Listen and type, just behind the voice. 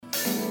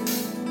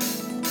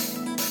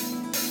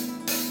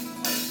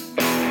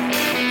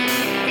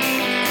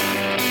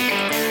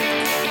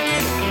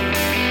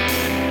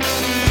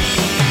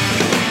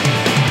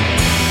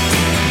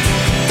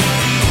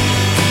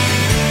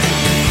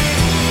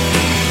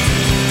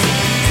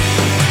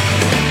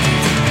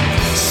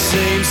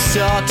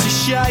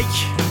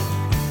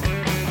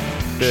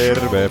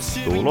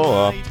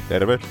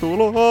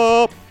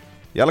Tervetuloa!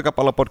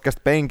 Jalkapallopodcast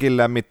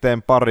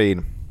Penkinlämmittäjien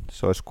pariin.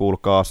 Se olisi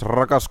kuulkaas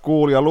rakas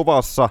kuulija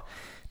luvassa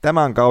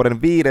tämän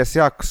kauden 5.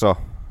 jakso.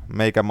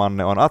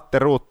 Meikämanne on Atte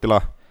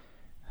Ruuttila.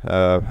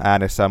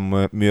 Äänessä on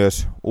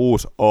myös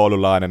uusi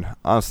oululainen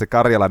Anssi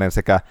Karjalainen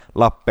sekä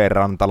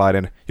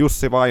lappeenrantalainen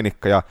Jussi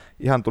Vainikka. Ja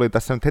ihan tuli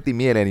tässä nyt heti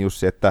mieleen,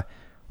 Jussi, että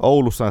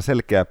Oulussa on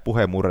selkeä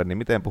puhemurre, niin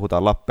miten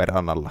puhutaan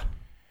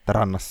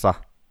Lappeenrannassa?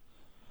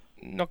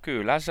 No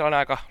kyllä, se on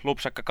aika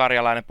lupsakka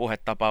karjalainen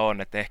puhetapa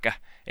on, että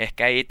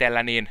ehkä ei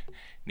itsellä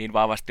niin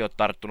vahvasti ole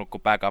tarttunut,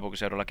 kun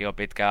pääkaupunkiseudullakin on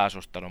pitkään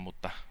asustanut,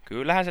 mutta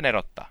kyllähän sen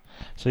erottaa.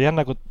 Se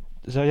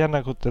on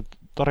jännä, kun te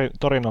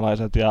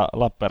torinalaiset ja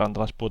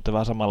lappeenrantalaiset puhutte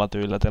vähän samalla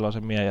tyylillä, teillä on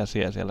se mie ja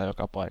sie siellä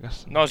joka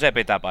paikassa. No se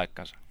pitää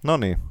paikkansa. No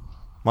niin,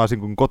 mä olisin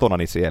kuin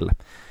kotonani siellä.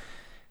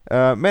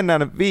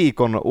 Mennään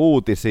viikon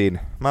uutisiin.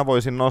 Mä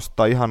voisin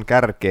nostaa ihan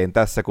kärkeen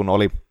tässä, kun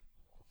oli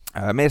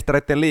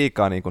mestareiden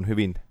liigaa, niin kuin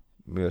hyvin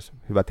myös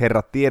hyvät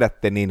herrat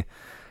tiedätte, niin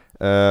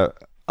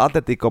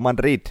Atletico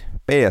Madrid,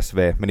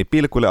 PSV, meni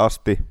pilkuille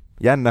asti,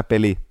 jännä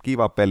peli,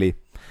 kiva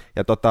peli,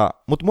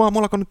 mutta mulla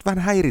alkoi nyt vähän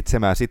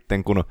häiritsemään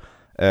sitten, kun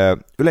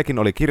Ylekin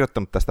oli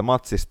kirjoittanut tästä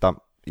matsista,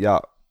 ja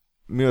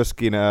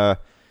myöskin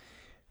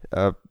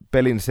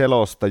pelin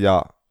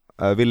selostaja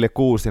Ville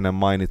Kuusinen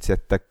mainitsi,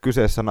 että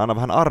kyseessä on aina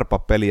vähän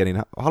arpapeliä,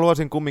 niin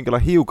haluaisin kumminkin olla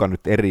hiukan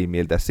nyt eri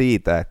mieltä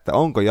siitä, että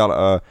onko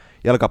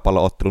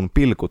jalkapalloottelun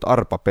pilkut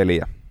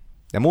arpapeliä.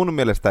 Ja mun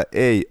mielestä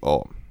ei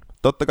ole.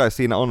 Totta kai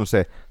siinä on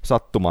se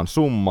sattuman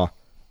summa,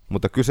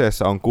 mutta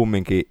kyseessä on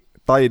kumminkin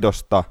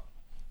taidosta,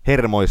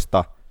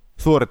 hermoista,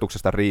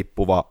 suorituksesta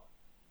riippuva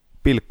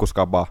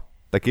pilkkuskaba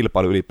tai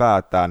kilpailu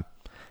ylipäätään.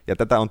 Ja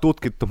tätä on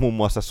tutkittu muun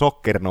muassa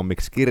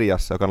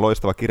Soccernomics-kirjassa, joka on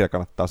loistava kirja,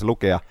 kannattaa se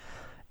lukea,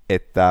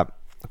 että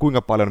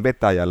kuinka paljon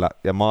vetäjällä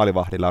ja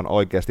maalivahdilla on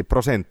oikeasti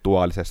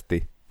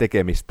prosentuaalisesti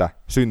tekemistä,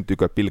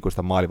 syntyykö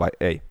pilkusta maali vai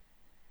ei.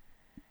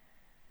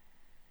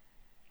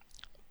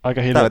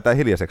 Aika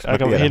hiljaiseksi.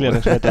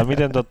 Vetää.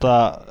 Miten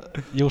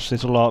Jussi,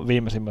 sulla on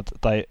viimeisimmät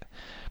tai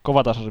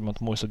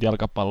kovatasoisimmat muistot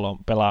jalkapallon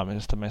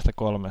pelaamisesta meistä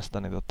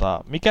kolmesta, niin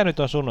mikä nyt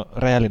on sun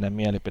rehellinen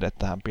mielipide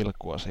tähän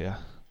pilkkuasiaan?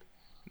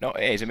 No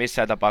ei se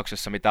missään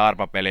tapauksessa mitään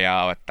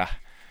arpapeliä ole, että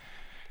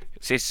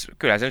siis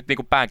kyllä se nyt niin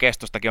kuin pään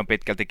kestostakin on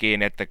pitkälti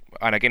kiinni, että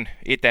ainakin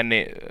itse,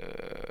 niin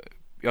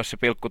jos se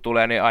pilkku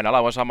tulee, niin aina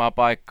lauan samaa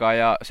paikkaa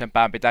ja sen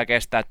pään pitää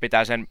kestää, että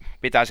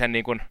pitää sen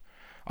niin kuin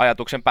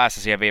ajatuksen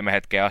päässä siihen viime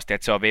hetkeen asti,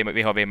 että se on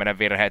vihoviimeinen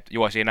virhe, että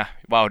juo siinä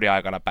vauhdin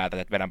aikana päätät,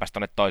 että vedänpäs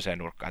tuonne toiseen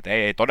nurkkaan, että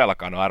ei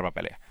todellakaan ole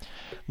arpapeliä.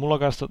 Mä oon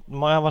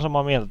aivan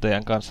samaa mieltä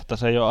teidän kanssa, että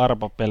se ei ole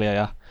arpapeliä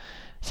ja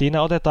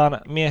siinä otetaan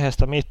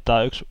miehestä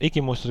mittaa. Yksi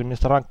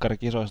ikimuistoisimmista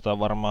rankkarikisoista on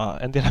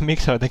varmaan, en tiedä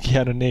miksi se on jotenkin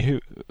jäänyt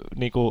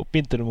niin kuin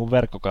pinttynyt mun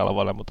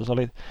verkkokalvoille, mutta se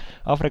oli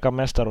Afrikan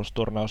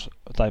mestaruusturnaus,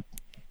 tai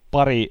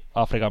pari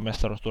Afrikan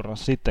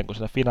mestaruusturnaus sitten, kun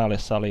sitä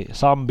finaalissa oli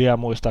Sambia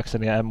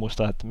muistaakseni, ja en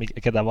muista, että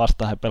ketä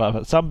vastaan he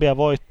pelasivat. Sambia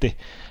voitti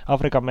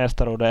Afrikan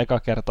mestaruuden eka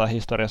kertaa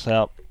historiassa,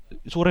 ja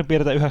suurin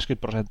piirtein 90%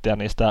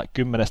 niistä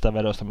 10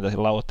 vedoista, mitä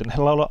siinä lauottiin, he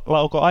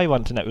laukoi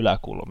aivan sinne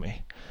yläkulmiin.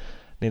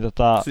 Niin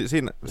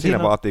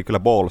siinä vaatii kyllä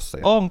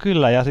ballseja. On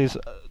kyllä, ja siis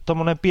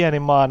tommonen pieni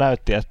maa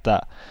näytti, että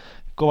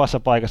kovassa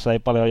paikassa ei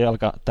paljon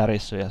jalka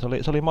tärissyä.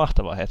 Se oli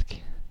mahtava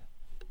hetki.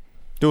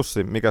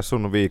 Jussi, mikä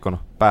sun viikon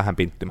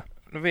päähänpinttymä?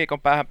 No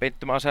viikon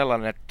päähänpinttymä on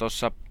sellainen, että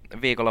tuossa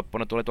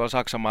viikonloppuna tuli tuolla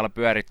Saksanmaalla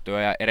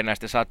pyörittyä ja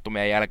erinäisten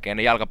sattumien jälkeen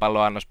niin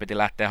jalkapalloannos piti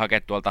lähteä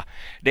hakemaan tuolta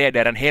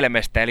DDR:n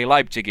Helmestä eli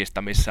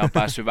Leipzigistä, missä on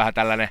päässyt vähän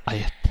tällainen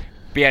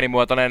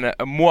pienimuotoinen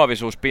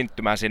muovisuus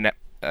pinttymään sinne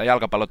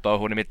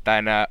jalkapallotouhuun,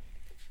 nimittäin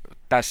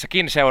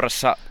tässäkin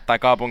seurassa tai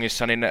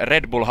kaupungissa niin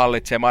Red Bull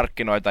hallitsee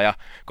markkinoita, ja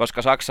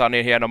koska Saksa on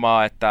niin hieno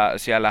maa, että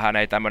siellähän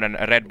ei tämmöinen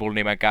Red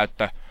Bull-nimen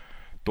käyttö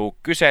tuu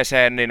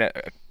kyseeseen, niin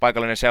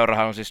paikallinen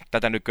seurahan on siis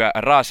tätä nykyään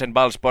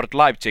Rasenballsport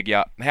Leipzig,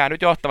 ja hehän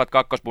nyt johtavat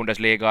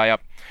kakkosbundesliigaa ja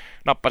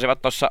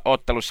nappasivat tuossa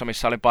ottelussa,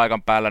 missä olin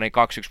paikan päällä, niin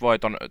 2-1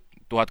 voiton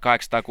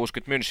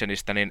 1860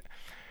 Münchenistä, niin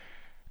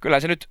kyllä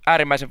se nyt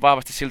äärimmäisen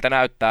vahvasti siltä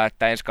näyttää,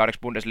 että ensi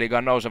kaudeksi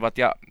Bundesligaan nousevat,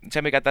 ja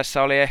se mikä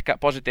tässä oli ehkä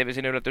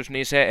positiivisin yllätys,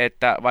 niin se,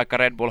 että vaikka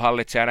Red Bull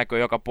hallitsee ja näkyy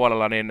joka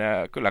puolella, niin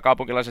kyllä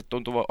kaupunkilaiset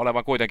tuntuu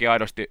olevan kuitenkin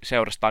aidosti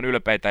seurastaan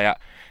ylpeitä, ja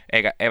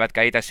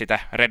eivätkä itse sitä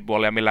Red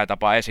Bullia millään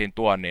tapaa esiin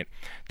tuo, niin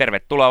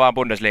tervetuloa vaan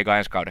Bundesligaan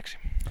ensi kaudeksi.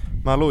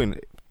 Mä luin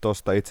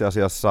tuosta itse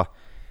asiassa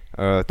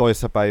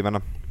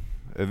toissapäivänä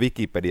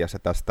Wikipediassa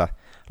tästä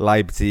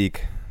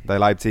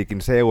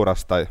Leipzigin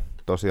seurasta,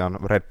 tosiaan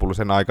Red Bull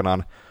sen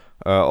aikanaan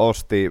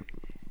osti,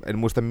 en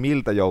muista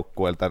miltä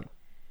joukkueelta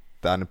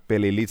tämän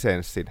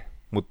pelilisenssin,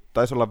 mutta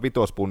taisi olla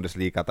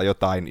Vitosbundesliga tai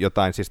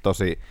jotain siis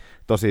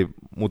tosi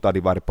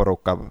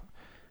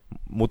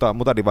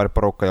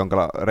mutadivari-porukka,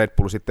 jonka Red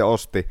Bull sitten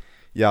osti.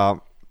 Ja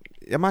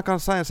mä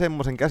kanssa sain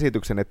semmoisen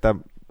käsityksen, että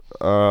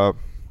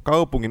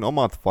kaupungin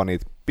omat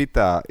fanit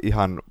pitää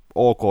ihan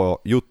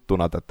ok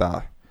juttuna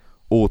tätä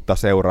uutta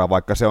seuraa,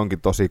 vaikka se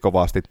onkin tosi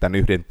kovasti tämän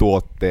yhden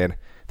tuotteen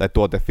tai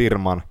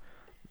tuotefirman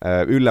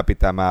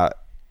ylläpitämää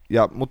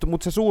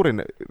Mutta se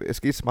suurin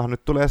skismahan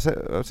nyt tulee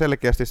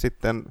selkeästi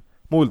sitten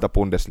muilta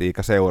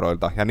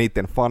Bundesliga-seuroilta ja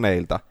niiden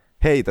faneilta.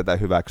 He ei tätä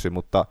hyväksy,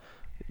 mutta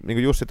niin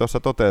kuin Jussi tuossa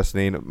totesi,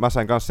 niin mä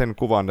sain myös sen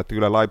kuvan, että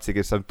kyllä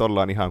Leipzigissä nyt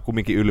ollaan ihan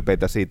kumminkin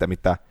ylpeitä siitä,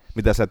 mitä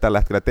siellä tällä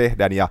hetkellä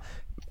tehdään. Ja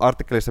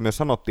artikkelissa myös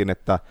sanottiin,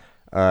 että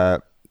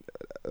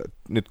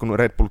nyt kun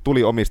Red Bull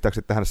tuli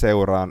omistajaksi tähän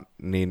seuraan,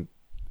 niin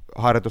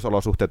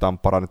harjoitusolosuhteita on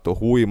parannettu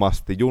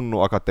huimasti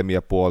Junnu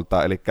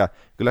Akatemia-puolta, eli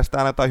kyllä sitä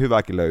aina jotain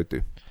hyvääkin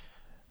löytyy.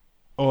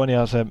 On,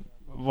 ja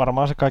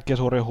varmaan se kaikkein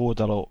suurin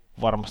huutelu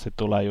varmasti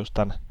tulee just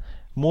tämän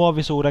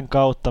muovisuuden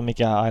kautta,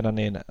 mikä aina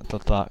niin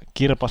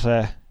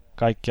kirpasee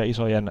kaikkia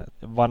isojen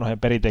vanhojen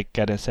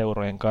perinteikkäiden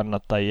seurojen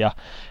kannattajia.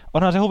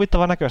 Onhan se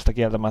huvittava näköistä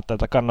kieltämättä,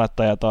 että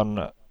kannattajat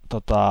on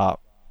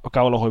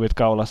kaulahuivit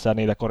kaulassa ja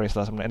niitä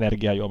koristaa semmoinen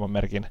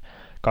energiajuomamerkin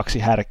 2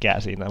 härkää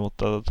siinä,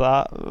 mutta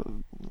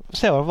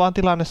se on vaan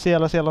tilanne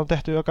siellä on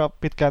tehty joka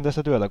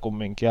pitkäjänteistä työtä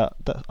kumminkin ja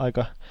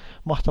aika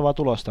mahtavaa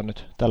tulosta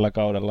nyt tällä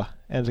kaudella.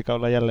 Ensi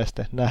kaudella jälleen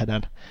sitten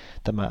nähdään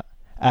tämä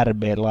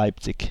RB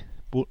Leipzig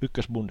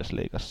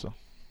ykkösbundesliigassa.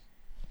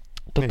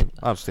 Niin,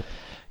 Anssi.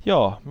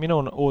 Joo,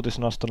 minun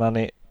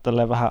uutisnostonani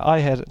tälleen vähän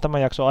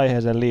tämän jakson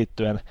aiheeseen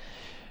liittyen.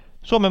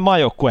 Suomen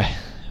maajoukkue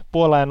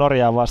Puolaa ja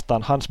Norjaa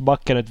vastaan. Hans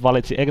Backe nyt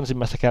valitsi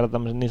ensimmäistä kertaa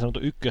tämmöisen niin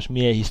sanotun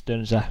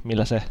ykkösmiehistönsä,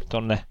 millä se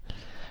tonne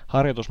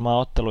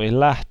harjoitusmaaotteluihin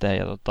lähtee.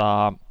 Ja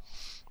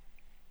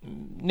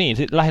niin,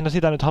 lähinnä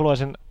sitä nyt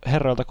haluaisin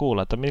herroilta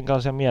kuulla, että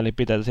minkälaisia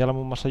mielipiteitä. Siellä on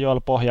muun muassa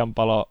Joel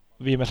Pohjanpalo,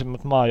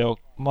 viimeisimmät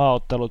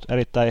maaottelut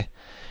erittäin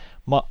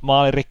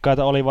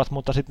maalirikkaita olivat,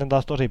 mutta sitten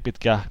taas tosi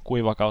pitkä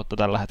kuivakautta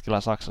tällä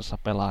hetkellä Saksassa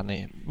pelaa,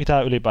 niin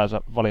mitä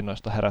ylipäänsä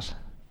valinnoista heräsi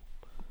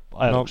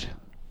ajatuksia?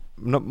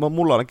 No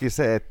mulla onkin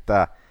se,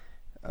 että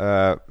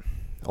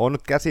on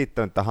nyt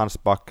käsittänyt, että Hans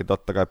Backe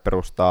totta kai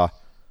perustaa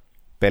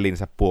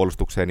pelinsä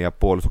puolustukseen ja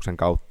puolustuksen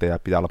kautta, ja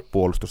pitää olla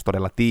puolustus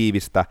todella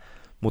tiivistä,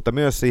 mutta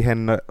myös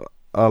siihen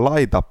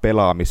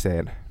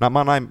laitapelaamiseen.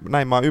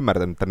 Näin mä oon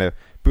ymmärtänyt, että ne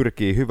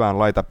pyrkii hyvään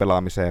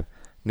laitapelaamiseen,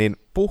 niin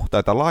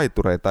puhtaita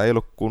laitureita ei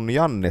ollut kuin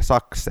Janne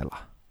Saksela.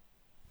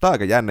 Tämä on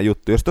aika jännä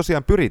juttu. Jos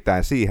tosiaan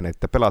pyritään siihen,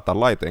 että pelataan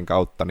laitojen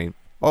kautta, niin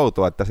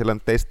outoa, että sillä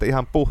nyt ei sitten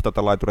ihan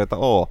puhtaita laitureita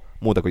ole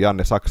muuta kuin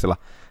Janne Saksela.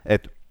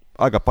 Et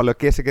aika paljon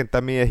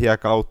keskikenttämiehiä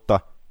kautta,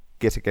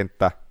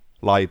 keskikenttä,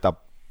 laita,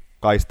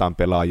 kaistaan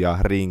pelaajia,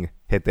 Ring,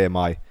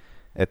 Hetemai.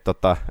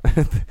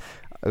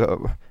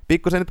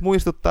 Pikkusen nyt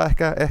muistuttaa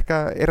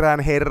ehkä erään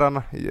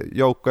herran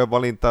joukkojen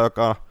valinta,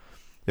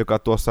 joka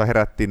tuossa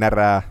herätti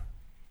närää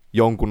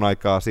jonkun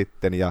aikaa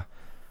sitten, ja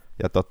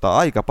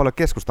aika paljon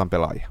keskustan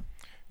pelaajia.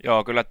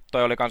 Joo, kyllä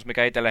toi oli kans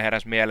mikä itselle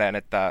heräsi mieleen,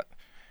 että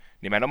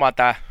nimenomaan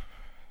tämä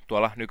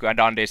tuolla nykyään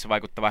Dundeessa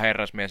vaikuttava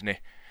herrasmies, niin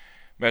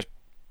myös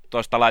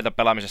tuosta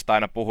laitapelaamisesta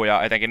aina puhuu,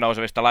 ja etenkin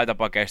nousevista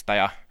laitapakeista,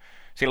 ja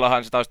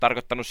silloinhan se olisi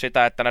tarkoittanut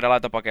sitä, että näiden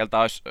laitapakeilta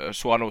olisi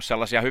suonut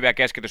sellaisia hyviä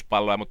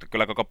keskityspalloja, mutta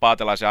kyllä koko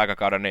paatelaisen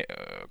aikakauden niin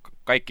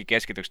kaikki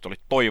keskitykset oli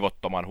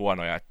toivottoman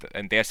huonoja. Et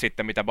en tiedä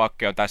sitten, mitä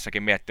Backe on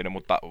tässäkin miettinyt,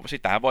 mutta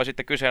sitähän voi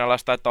sitten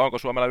kyseenalaistaa, että onko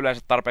Suomella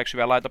yleensä tarpeeksi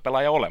hyviä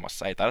laitapelaajia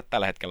olemassa. Ei taida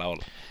tällä hetkellä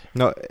olla.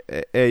 No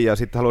ei, ja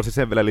sitten haluaisin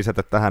sen vielä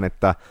lisätä tähän,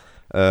 että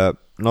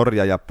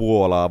Norja ja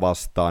Puolaa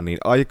vastaan, niin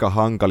aika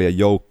hankalia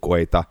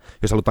joukkoita,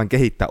 jos halutaan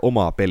kehittää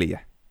omaa peliä.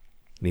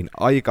 Niin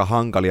aika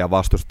hankalia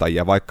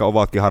vastustajia, vaikka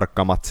ovatkin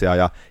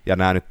harkkamatseja, ja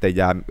nämä nyt ei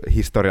jää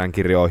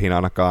historiankirjoihin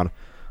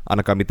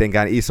ainakaan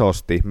mitenkään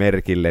isosti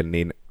merkille,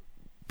 niin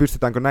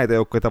pystytäänkö näitä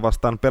joukkoita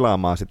vastaan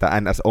pelaamaan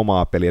sitä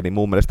NS-omaa peliä, niin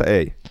mun mielestä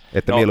ei.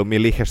 Että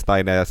mieluummin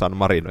Liechtensteinia ja San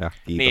Marinoja,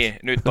 kiitos. Niin,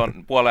 nyt on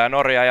Puola ja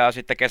Norja, ja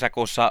sitten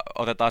kesäkuussa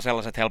otetaan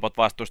sellaiset helpot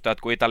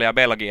vastustajat kuin Italia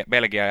ja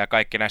Belgia ja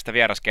kaikki näistä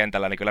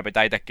vieraskentällä, niin kyllä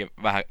pitää itsekin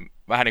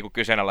vähän niin kuin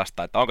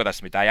kyseenalaistaa, että onko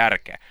tässä mitään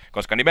järkeä,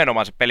 koska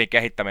nimenomaan se pelin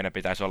kehittäminen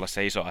pitäisi olla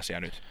se iso asia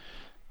nyt.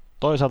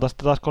 Toisaalta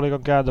sitten taas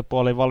kolikon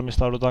kääntöpuoliin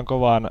valmistaudutaan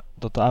kovaan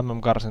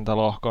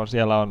MM-karsintalohkoon.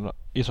 Siellä on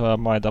isoja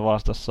maita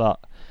vastassa.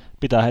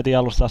 Pitää heti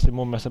alusta asti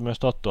mun mielestä myös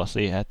tottua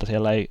siihen, että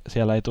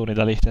siellä ei tule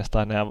niitä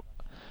Liechtensteinia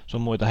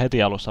sun muita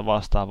heti alussa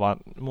vastaan, vaan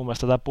mun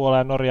mielestä tämä Puola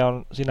ja Norja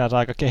on sinänsä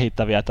aika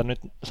kehittäviä, että nyt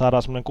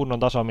saadaan semmoinen kunnon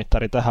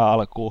tasomittari tähän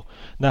alkuun.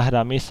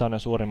 Nähdään, missä on ne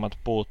suurimmat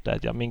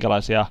puutteet ja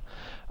minkälaisia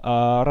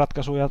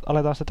ratkaisuja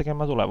aletaan sitten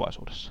tekemään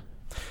tulevaisuudessa.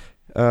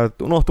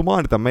 Unohtui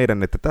mainita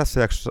meidän, että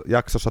tässä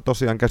jaksossa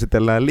tosiaan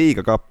käsitellään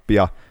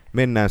Liigacuppia.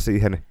 Mennään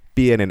siihen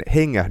pienen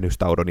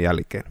hengähdystaudon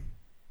jälkeen.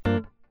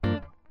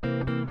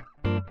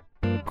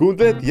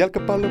 Kuuntelet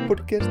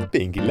jalkapallopodcast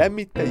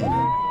Penkinlämmittäjiä.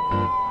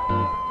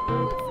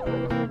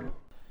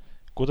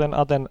 Kuten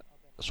Aten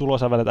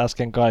sulosävelet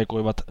äsken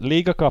kaikuivat,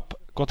 Liigacup,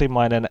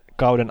 kotimainen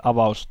kauden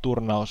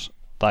avausturnaus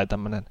tai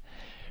tämmöinen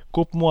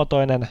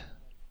cup-muotoinen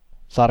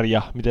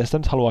sarja, miten sitä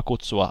nyt haluaa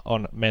kutsua,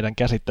 on meidän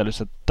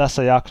käsittelyssä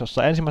tässä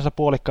jaksossa. Ensimmäisessä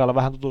puolikkaalla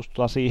vähän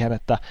tutustutaan siihen,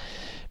 että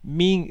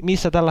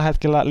missä tällä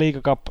hetkellä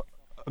Liigacup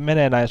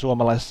menee näin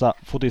suomalaisessa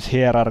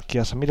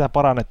futishierarkiassa, mitä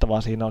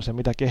parannettavaa siinä on ja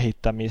mitä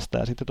kehittämistä,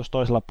 ja sitten tuossa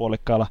toisella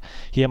puolikkaalla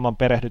hieman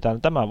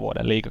perehdytään tämän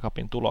vuoden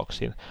Liigacupin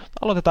tuloksiin.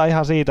 Aloitetaan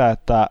ihan siitä,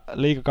 että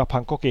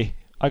Liigacuphan koki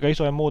aika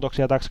isoja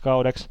muutoksia täksi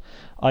kaudeksi.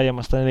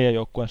 Aiemmasta 4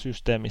 joukkueen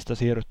systeemistä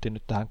siirryttiin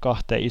nyt tähän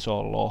 2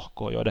 isoon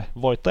lohkoon, joiden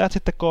voittajat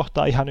sitten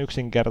kohtaa ihan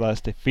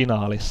yksinkertaisesti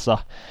finaalissa.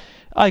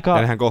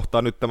 Ja nehän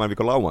kohtaa nyt tämän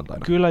viikon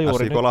lauantaina. Kyllä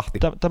juuri. SIK Lahti.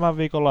 Tämän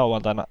viikon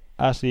lauantaina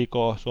SIK,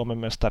 Suomen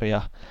mestari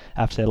ja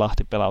FC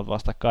Lahti pelaavat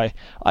vastakkain.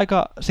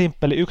 Aika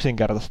simppeli,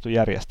 yksinkertaistettu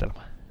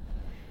järjestelmä.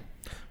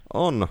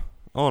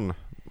 On.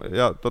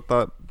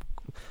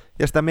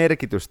 Ja sitä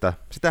merkitystä,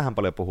 sitähän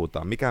paljon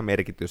puhutaan, mikä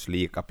merkitys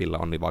Liigacupilla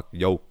on niin vaikka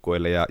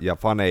joukkueille ja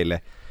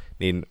faneille,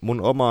 niin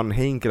mun oman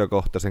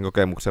henkilökohtaisen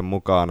kokemuksen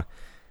mukaan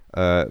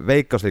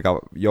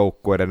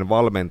Veikkausliigajoukkueiden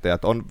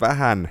valmentajat on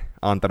vähän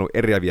antanut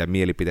eriäviä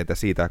mielipiteitä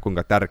siitä,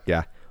 kuinka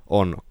tärkeä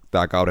on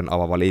tämä kauden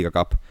avaava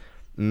Liigacup.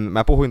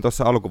 Mä puhuin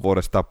tuossa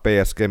alkuvuodesta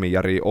PS Kemin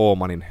Jari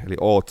Oomanin, eli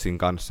Ootsin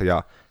kanssa,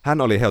 ja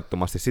hän oli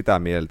ehdottomasti sitä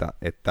mieltä,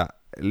 että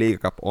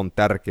Liigacup on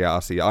tärkeä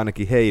asia,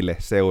 ainakin heille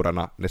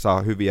seurana, ne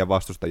saa hyviä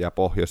vastustajia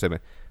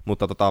pohjoisemme,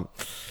 mutta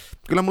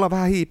kyllä mulla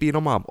vähän hiipii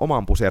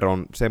omaan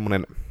puseroon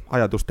semmoinen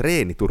ajatus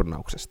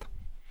treeniturnauksesta.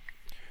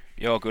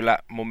 Joo, kyllä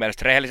mun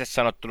mielestä rehellisesti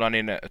sanottuna,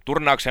 niin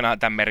turnauksena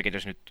tämän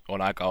merkitys nyt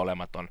on aika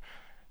olematon.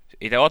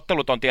 Itse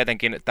ottelut on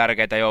tietenkin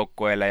tärkeitä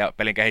joukkueille ja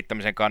pelin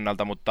kehittämisen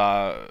kannalta,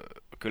 mutta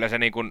kyllä se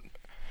niin kuin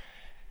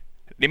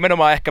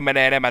nimenomaan ehkä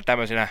menee enemmän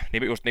tämmöisenä,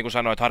 just niin kuin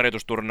sanoit,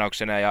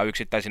 harjoitusturnauksena ja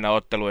yksittäisinä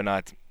otteluina,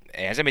 että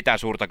eihän se mitään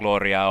suurta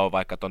gloriaa ole,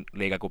 vaikka ton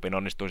Liigacupin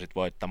onnistuisit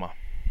voittamaan.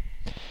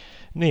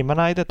 Niin, mä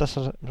näen itse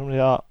tässä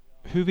semmoisia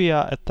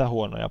hyviä että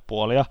huonoja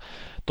puolia.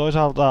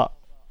 Toisaalta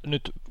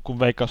nyt kun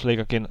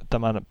Veikkausliigakin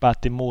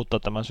päätti muuttaa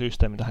tämän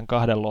systeemin tähän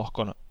 2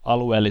 lohkon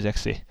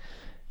alueelliseksi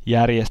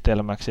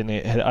järjestelmäksi,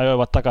 niin he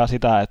ajoivat takaa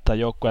sitä, että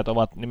joukkueet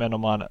ovat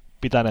nimenomaan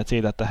pitäneet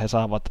siitä, että he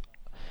saavat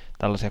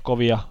tällaisia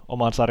kovia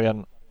oman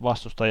sarjan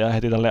vastustajia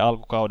heti tälle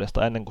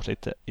alkukaudesta ennen kuin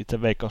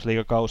itse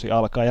Veikkausliigakausi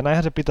alkaa. Ja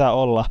näinhän se pitää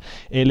olla.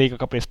 Ei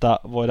Liigacupista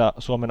voida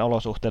Suomen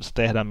olosuhteissa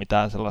tehdä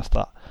mitään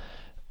sellaista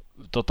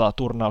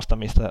turnausta,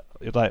 mistä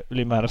jotain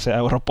ylimääräisiä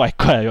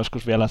europaikkoja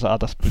joskus vielä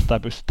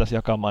pystyttäisiin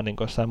jakamaan, niin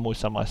kuin jossain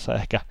muissa maissa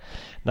ehkä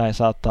näin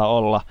saattaa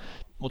olla.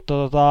 Mutta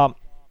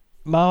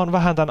mä oon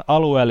vähän tämän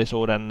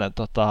alueellisuuden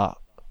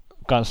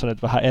kanssa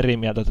nyt vähän eri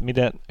mieltä, että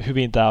miten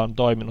hyvin tämä on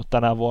toiminut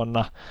tänä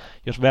vuonna.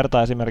 Jos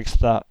vertaa esimerkiksi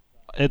sitä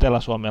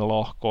Etelä-Suomen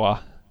lohkoa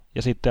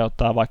ja sitten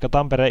ottaa vaikka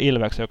Tampereen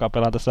Ilveksen, joka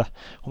pelaa tässä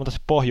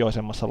huomattavasti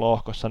pohjoisemmassa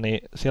lohkossa, niin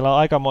siellä on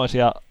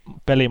aikamoisia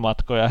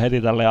pelimatkoja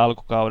heti tälle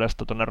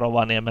alkukaudesta tuonne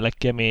Rovaniemelle,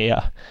 Kemiin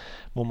ja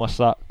muun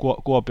muassa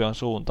Kuopion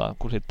suuntaan,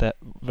 kun sitten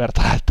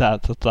vertaa, että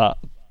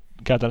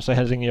käytännössä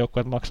Helsingin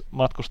joukkueet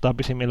matkustaa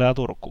pisimmillään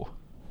Turkuun.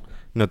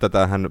 No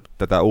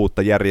tätä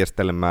uutta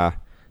järjestelmää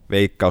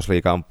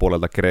Veikkausliigan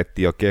puolelta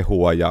kerettiin jo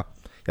kehua, ja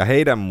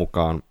heidän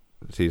mukaan,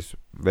 siis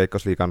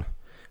Veikkausliigan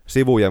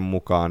sivujen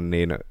mukaan,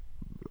 niin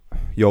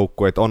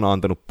joukkueet on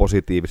antanut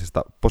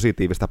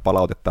positiivista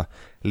palautetta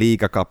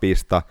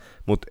Liigacupista,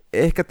 mutta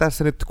ehkä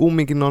tässä nyt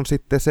kumminkin on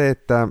sitten se,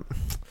 että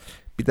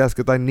pitäisikö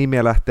jotain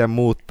nimeä lähteä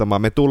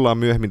muuttamaan. Me tullaan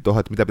myöhemmin tuohon,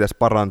 että mitä pitäisi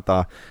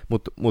parantaa,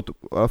 mutta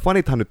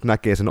fanithan nyt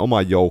näkee sen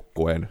oman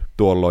joukkueen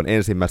tuolloin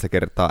ensimmäistä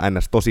kertaa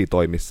NS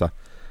tositoimissa.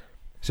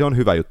 Se on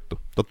hyvä juttu,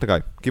 totta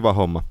kai, kiva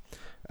homma.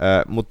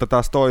 Mutta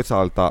taas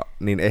toisaalta,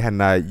 niin eihän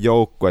nämä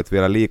joukkueet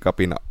vielä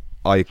Liigacupin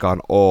aikaan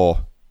ole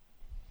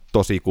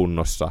tosi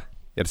kunnossa.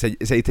 Ja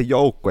se itse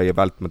joukkue ei ole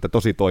välttämättä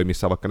tosi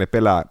toimissa, vaikka ne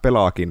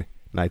pelaakin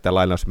näitä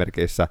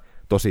lainausmerkeissä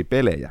tosi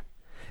pelejä.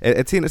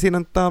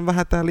 Siinä on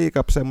vähän tämä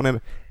Liigacup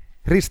semmoinen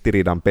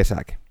ristiriidan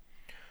pesäke.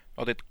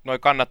 Otit noi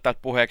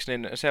kannattajat puheeksi,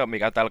 niin se on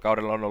mikä tällä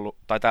kaudella on ollut,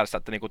 tai tällaista,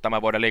 että niin kuin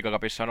tämän vuoden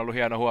Liigacupissa on ollut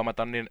hieno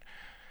huomata, niin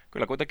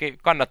kyllä kuitenkin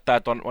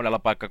kannattajat on monella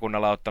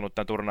paikkakunnalla ottanut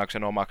tämän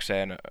turnauksen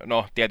omakseen.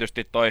 No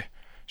tietysti toi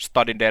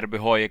Stadin derby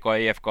HJK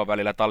ja IFK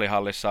välillä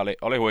Talihallissa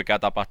oli huikea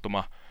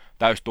tapahtuma,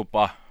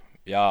 täystupa,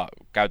 ja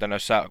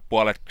käytännössä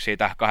puolet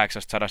siitä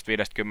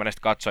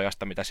 850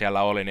 katsojasta, mitä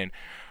siellä oli, niin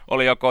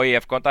oli joko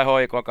IFK tai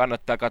HJK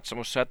kannattaa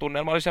katsomussa, ja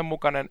tunnelma oli sen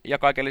mukainen, ja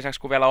kaiken lisäksi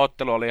kun vielä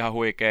ottelu oli ihan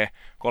huikea, 3-3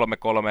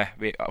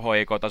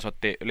 HJK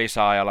tasoitti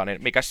lisäajalla,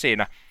 niin mikäs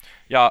siinä.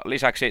 Ja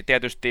lisäksi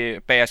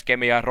tietysti PS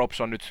Kemi ja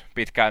Rops on nyt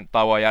pitkään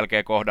tauon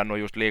jälkeen kohdannut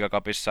just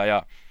Liigacupissa,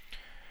 ja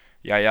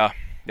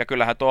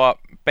kyllähän tuo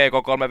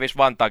PK35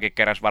 Vantaakin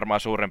keräsi varmaan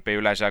suurempia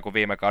yleisöjä kuin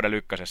viime kauden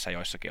ykkösessä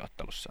joissakin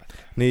ottelussa.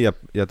 Niin,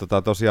 ja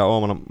tosiaan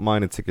Ooman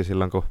mainitsikin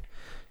silloin, kun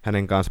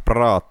hänen kanssa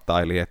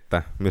praattaili,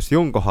 että myös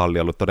Junkohalli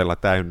on ollut todella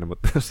täynnä,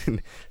 mutta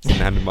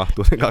sinnehän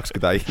mahtuu sen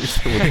 20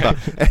 ihmistä.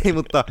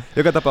 mutta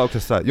joka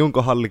tapauksessa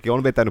Junkohallikin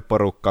on vetänyt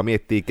porukkaa,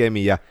 miettii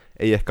Kemiä,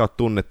 ei ehkä ole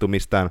tunnettu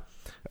mistään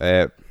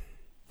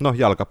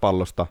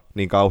jalkapallosta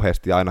niin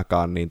kauheasti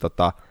ainakaan, niin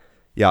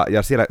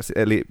ja siellä,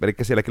 eli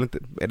sielläkin nyt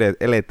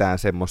eletään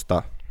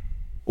semmoista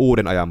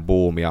uuden ajan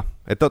buumia.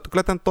 Että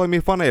kyllä tämä toimii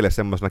faneille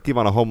semmoisena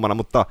kivana hommana,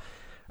 mutta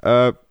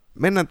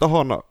mennään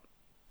tohon,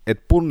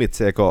 että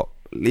punnitseeko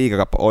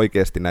Liigacup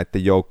oikeasti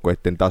näiden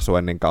joukkueiden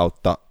tasoennen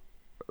kautta.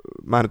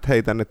 Mä nyt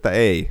heitän, että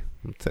ei,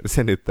 mutta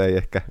se nyt ei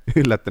ehkä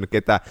yllättänyt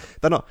ketään.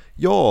 Tai no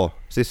joo,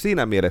 siis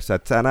siinä mielessä,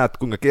 että sä näet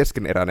kuinka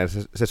keskeneräinen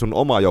se sun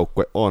oma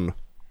joukkue on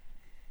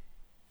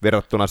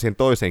verrattuna siihen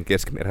toiseen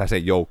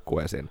keskeneräiseen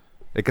joukkueeseen.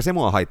 Eikä se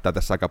mua haittaa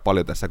tässä aika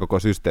paljon tässä koko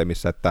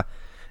systeemissä, että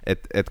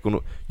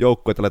kun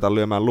joukkueet aletaan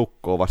lyömään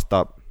lukkoon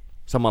vasta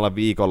samalla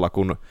viikolla,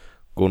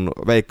 kun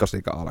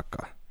Veikkausliiga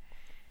alkaa,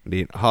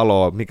 niin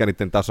haloo, mikä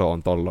niiden taso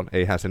on tollon?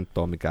 Eihän se nyt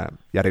ole mikään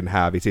järin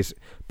häävi. Siis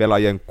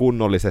pelaajien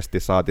kunnollisesti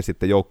saati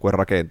sitten joukkueen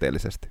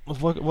rakenteellisesti.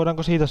 Mutta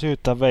voidaanko siitä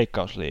syyttää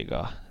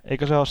Veikkausliigaa?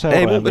 Eikö se ole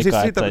seuraajan vika?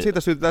 Siis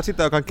siitä syytetään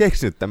sitä, joka on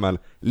keksinyt tämän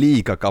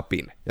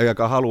Liigacupin, ja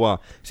joka haluaa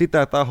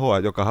sitä tahoa,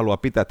 joka haluaa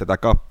pitää tätä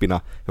kappina,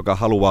 joka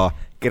haluaa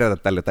kerätä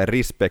tälle jotain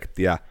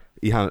respektiä,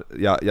 ihan,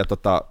 ja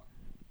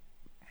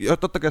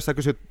totta kai sä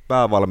kysyt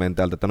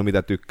päävalmentajalta, että no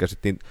mitä tykkäsit,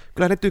 niin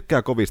kyllä ne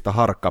tykkää kovista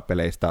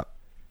harkkapeleistä,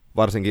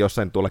 varsinkin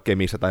jossain tuolla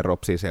Kemissä tai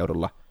Ropsin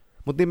seudulla.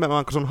 Mutta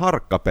nimenomaan, kun se on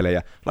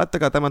harkkapelejä,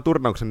 laittakaa tämän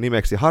turnauksen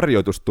nimeksi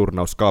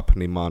Harjoitusturnaus Cup,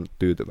 niin mä oon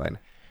tyytyväinen.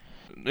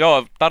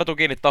 Joo, tartun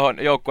kiinni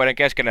tuohon joukkueiden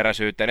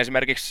keskeneräisyyteen.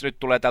 Esimerkiksi nyt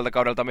tulee tältä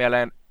kaudelta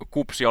mieleen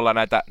Kups, jolla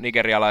näitä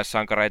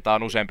nigerialaissankareita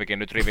on useampikin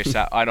nyt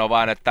rivissä. Ainoa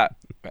vaan, että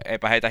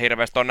eipä heitä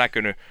hirveästi ole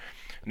näkynyt.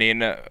 Niin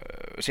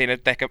siinä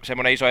nyt ehkä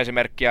semmoinen iso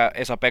esimerkki, ja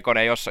Esa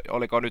Pekonen, jos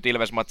oliko nyt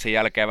Ilves-matsin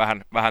jälkeen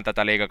vähän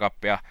tätä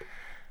Liigacuppia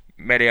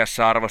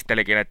mediassa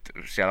arvostelikin, että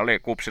siellä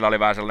Kupsilla oli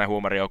vähän sellainen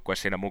huumorijoukkue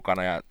siinä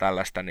mukana ja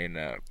tällaista, niin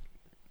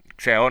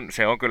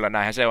se on kyllä,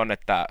 näinhän se on,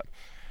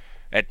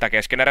 että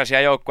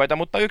keskeneräisiä joukkueita,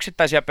 mutta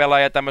yksittäisiä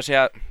pelaajia,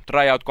 tämmöisiä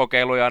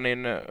tryout-kokeiluja,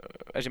 niin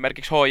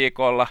esimerkiksi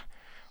HJK:lla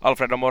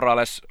Alfredo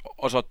Morales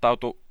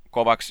osoittautui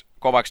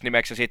kovaksi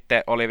nimeksi, ja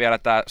sitten oli vielä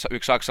tämä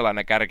yksi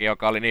saksalainen kärki,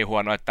 joka oli niin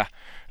huono, että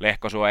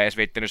Lehkosuo ei edes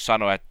viittinyt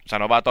sanoa, että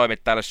sano vaan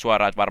toimittajalle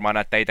suoraan, että varmaan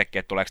näette itsekin,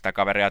 että tuleeko tämä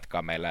kaveri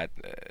jatkaa meillä.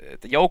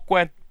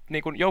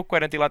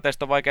 Joukkueiden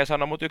tilanteesta on vaikea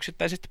sanoa, mutta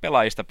yksittäisistä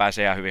pelaajista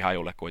pääsee ihan hyvin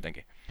hajulle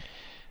kuitenkin.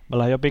 Mä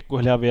lähdin jo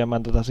pikkuhiljaa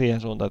viemään tätä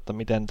siihen suuntaan, että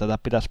miten tätä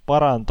pitäisi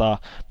parantaa,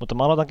 mutta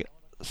mä aloitan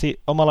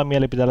omalla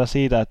mielipiteellä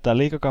siitä, että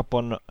Liigacup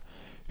on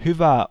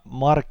hyvä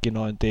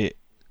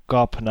markkinointi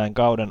Cup näin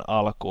kauden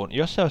alkuun.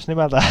 Jos se olisi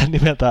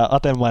nimeltään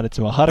Aten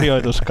mainitsema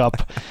harjoituscup,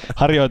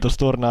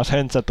 harjoitusturnaus,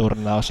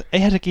 höntsäturnaus,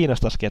 eihän se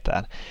kiinnostaisi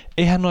ketään.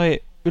 Eihän noi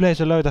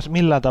yleisö löytäisi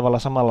millään tavalla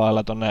samalla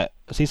lailla tuonne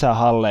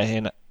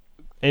sisähalleihin.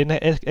 Ei ne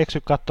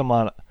eksy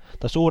katsomaan,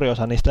 tai suuri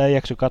osa niistä ei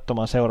eksy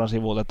katsomaan seuran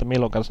sivulta, että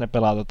milloin ne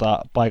pelaa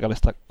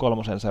paikallista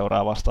kolmosen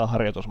seuraa vastaan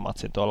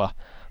harjoitusmatsin tuolla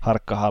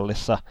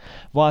Harkkahallissa,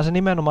 vaan se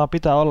nimenomaan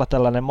pitää olla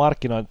tällainen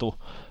markkinointu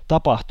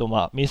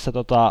tapahtuma, missä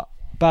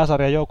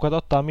pääsarjan joukkueet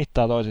ottaa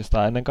mittaa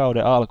toisistaan ennen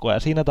kauden alkua, ja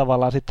siinä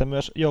tavallaan sitten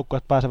myös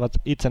joukkueet pääsevät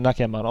itse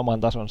näkemään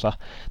oman tasonsa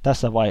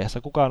tässä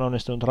vaiheessa. Kuka on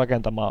onnistunut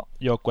rakentamaan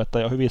joukkuetta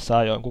jo hyvissä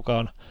ajoin, kuka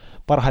on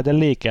parhaiten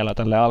liikkeellä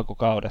tälle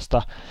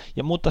alkukaudesta.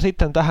 Mutta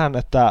sitten tähän,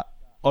 että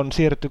on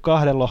siirrytty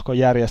 2 lohkon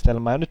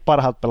järjestelmään ja nyt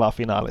parhaat pelaa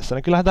finaalissa,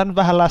 niin kyllähän tämä nyt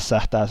vähän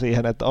lässähtää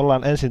siihen, että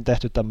ollaan ensin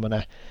tehty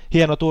tämmöinen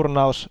hieno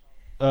turnaus,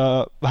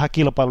 vähän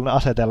kilpailullinen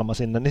asetelma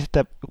sinne, niin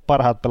sitten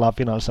parhaat pelaa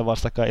finaalissa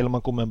vastakkain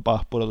ilman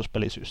kummempaa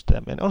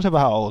pudotuspelisysteemiä. On se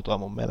vähän outoa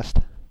mun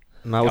mielestä.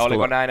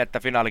 Oliko näin, että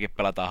finaalikin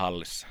pelataan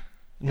hallissa?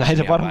 Näin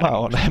se varmaan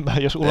on.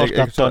 Jos ulos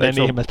katsoo,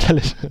 niin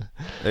ihmettelisi.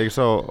 Eikö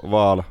se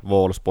ole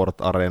Wall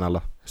Sport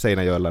Areenalla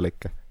Seinäjoella?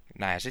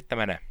 Näin sitten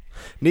menee.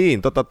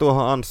 Niin,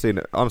 tuohon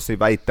Anssin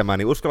väittämään,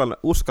 niin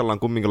uskallan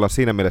kumminkin olla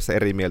siinä mielessä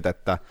eri mieltä,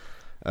 että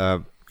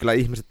kyllä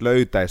ihmiset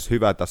löytäisi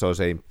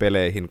hyvätasoisiin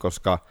peleihin,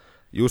 koska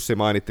Jussi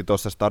mainitti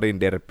tuossa Stadin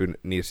derbyn,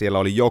 niin siellä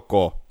oli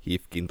joko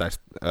HIFKin tai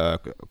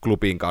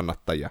klubin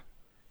kannattajia.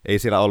 Ei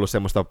siellä ollut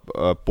semmoista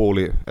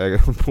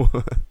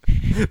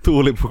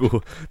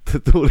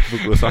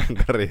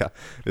tuulipukusankaria.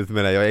 Nyt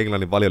menee jo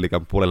Englannin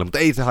Valioliigan puolelle, mutta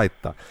ei se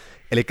haittaa.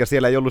 Eli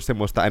siellä ei ollut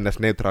semmoista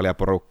NS-neutraalia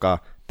porukkaa.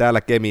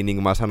 Täällä Kemi, niin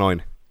kuin mä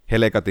sanoin,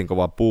 helekatin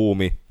kova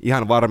buumi.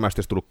 Ihan varmasti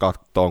jos tullut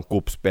kattoon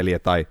KuPS-peliä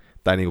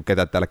tai niin kuin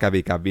ketä täällä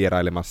kävikään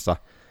vierailemassa.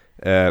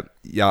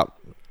 Ja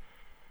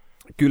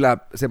kyllä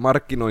se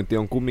markkinointi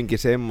on kumminkin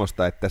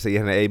semmoista, että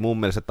siihen ei mun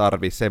mielestä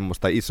tarvitse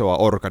semmoista isoa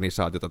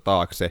organisaatiota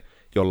taakse,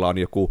 jolla on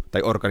joku,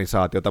 tai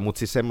organisaatiota, mutta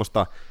siis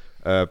semmoista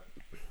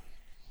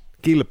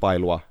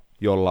kilpailua,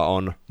 jolla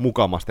on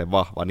mukamasten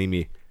vahva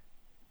nimi,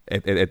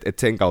 että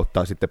sen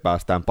kautta sitten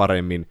päästään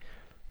paremmin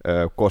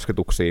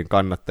kosketuksiin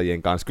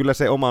kannattajien kanssa. Kyllä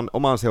se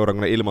oman seuran,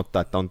 kun ne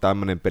ilmoittaa, että on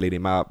tämmöinen peli,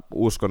 niin mä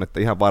uskon, että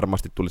ihan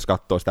varmasti tulisi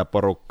katsoa sitä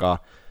porukkaa,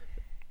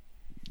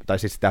 tai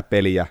siis sitä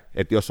peliä,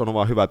 että jos on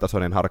vaan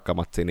hyvätasoinen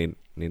harkkamatsi, niin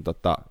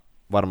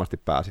varmasti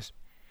pääsisi.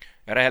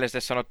 Ja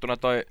rehellisesti sanottuna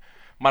toi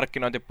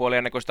markkinointipuoli,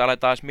 ennen kuin sitä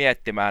aletaan edes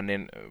miettimään,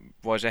 niin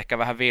voisi ehkä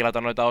vähän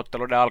viilata noita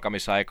otteluiden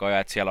alkamisaikoja,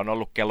 että siellä on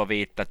ollut kello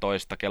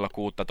 15, kello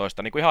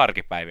 16, niin kuin ihan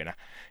arkipäivinä.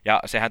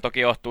 Ja sehän toki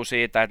johtuu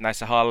siitä, että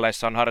näissä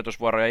halleissa on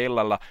harjoitusvuoroja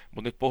illalla,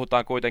 mutta nyt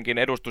puhutaan kuitenkin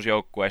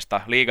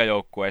edustusjoukkueista,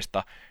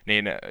 liigajoukkueista,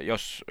 niin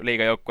jos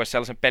liigajoukkue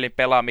sellaisen pelin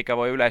pelaa, mikä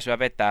voi yleisöä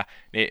vetää,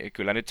 niin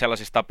kyllä nyt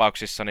sellaisissa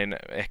tapauksissa niin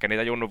ehkä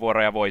niitä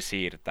junnuvuoroja voi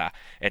siirtää.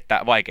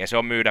 Että vaikea se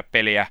on myydä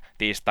peliä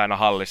tiistaina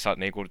hallissa,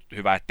 niin kuin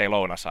hyvä, ettei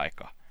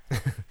lounasaikaa.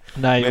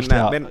 Näin just,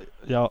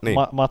 ja niin.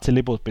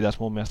 Matsiliput pitäisi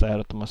mun mielestä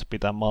ehdottomasti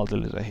pitää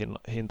maltillisen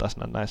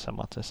hintaisena näissä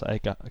matseissa,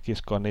 eikä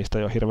kiskoa niistä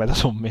jo hirveitä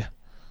summia.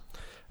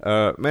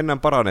 Mennään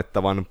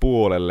parannettavan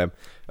puolelle.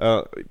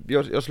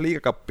 Jos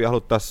Liigacuppia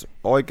haluttaisiin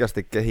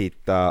oikeasti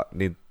kehittää,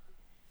 niin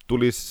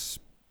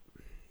tulisi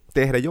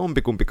tehdä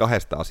jompikumpi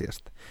kahdesta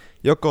asiasta.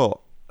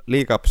 Joko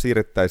Liigacup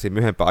siirrettäisiin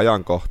myöhempään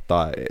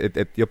ajankohtaa,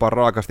 et jopa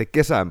raakasti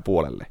kesän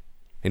puolelle,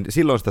 niin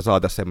silloin sitä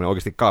saataisiin semmoinen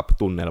oikeasti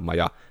cup-tunnelma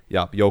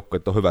ja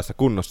joukkueet on hyvässä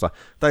kunnossa.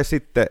 Tai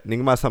sitten, niin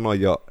kuin mä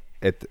sanoin jo,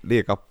 että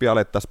Liigacupia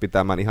alettaisiin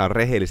pitämään ihan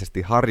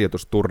rehellisesti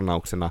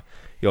harjoitusturnauksena,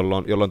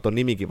 jolloin tuon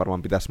nimikin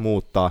varmaan pitäisi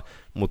muuttaa,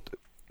 mutta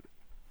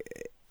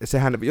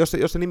sehän, jos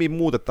se nimi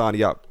muutetaan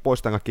ja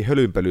poistetaan kaikki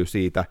hölynpöly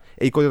siitä,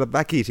 ei koiteta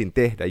väkisin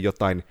tehdä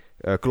jotain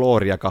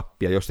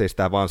Gloria-kappia, jos ei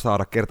sitä vaan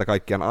saada kerta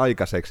kaikkiaan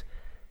aikaiseksi,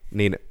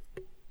 niin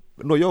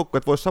nuo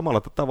joukkueet voisi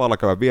samalla tavalla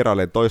käydä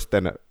vierailemaan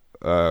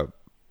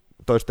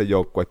toisten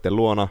joukkueiden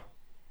luona.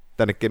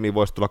 Tänne Kemiin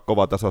voisi tulla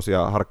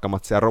kovatasoisia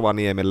harkkamatseja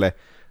Rovaniemelle,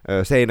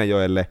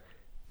 Seinäjoelle,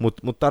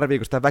 mutta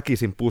tarviiko sitä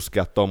väkisin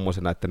puskea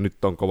tommosena, että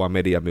nyt on kova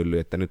mediamylly,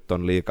 että nyt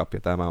on Liigacup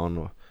ja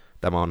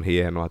tämä on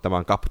hienoa, tämä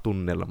on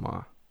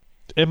cup-tunnelmaa.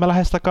 En mä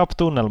lähde sitä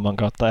cup-tunnelman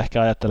kautta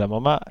ehkä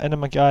ajattelemaan. Mä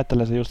enemmänkin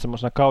ajattelen se just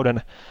semmoisena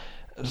kauden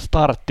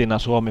starttina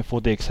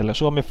Suomi-futikselle.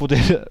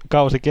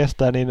 Suomi-futikausi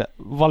kestää niin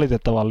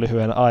valitettavan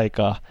lyhyen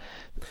aikaa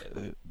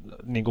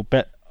niin kuin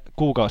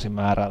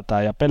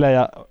kuukausimäärältään, ja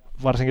pelejä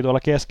varsinkin tuolla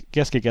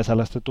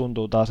keskikesällä sitten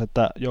tuntuu taas,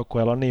 että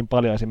joukkueella on niin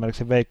paljon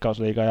esimerkiksi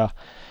Veikkausliiga ja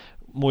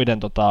muiden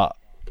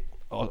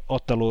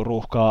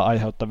otteluruuhkaa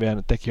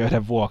aiheuttavien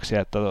tekijöiden vuoksi,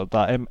 että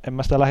en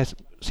mä sitä lähde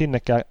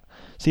sinnekään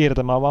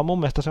siirtämään, vaan mun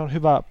mielestä se on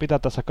hyvä pitää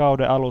tässä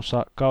kauden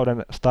alussa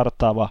kauden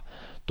starttaava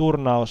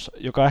turnaus,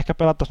 joka ehkä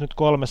pelattaisiin nyt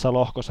 3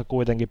 lohkossa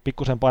kuitenkin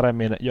pikkusen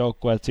paremmin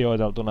joukkueet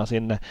sijoiteltuna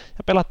sinne,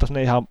 ja pelattaisiin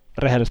ne ihan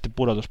rehellisesti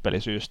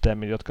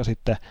pudotuspelisysteemin, jotka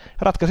sitten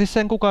ratkaisisi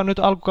sen, kuka on nyt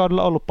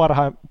alkukaudella ollut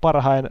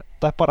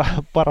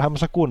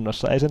parhaimmassa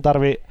kunnossa. Ei sen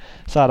tarvi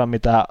saada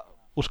mitään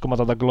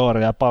uskomatonta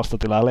gloriaa ja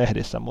palstatilaa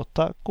lehdissä,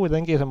 mutta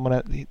kuitenkin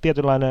semmoinen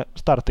tietynlainen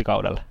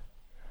starttikaudelle.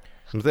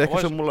 Mutta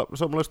ehkä se on mulla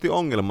just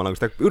ongelmana, kun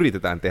sitä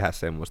yritetään tehdä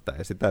semmoista,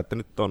 ja sitä, että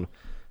nyt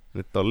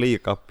on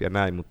Liigacup ja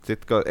näin, mutta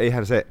sitten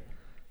eihän se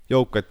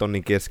joukkueet on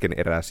niin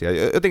keskeneräisiä.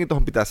 Jotenkin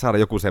tuohon pitää saada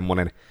joku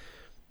semmoinen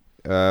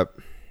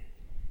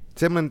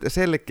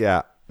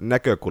selkeä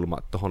näkökulma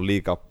tuohon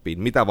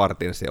Liigacupiin, mitä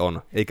varten se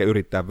on, eikä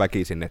yrittää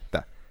väkisin,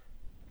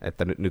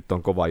 että nyt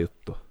on kova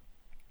juttu.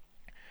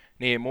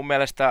 Niin, mun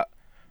mielestä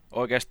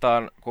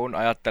oikeastaan, kun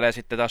ajattelee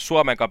sitten taas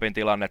Suomen Cupin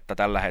tilannetta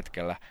tällä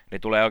hetkellä,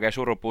 niin tulee oikein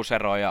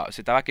surupusero, ja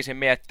sitä väkisin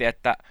miettiä,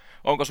 että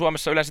onko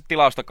Suomessa yleensä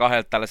tilausta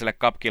kahdelle tällaiselle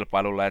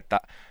cup-kilpailulle, että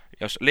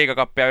jos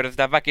Liigacupia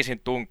yritetään väkisin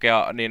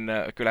tunkea, niin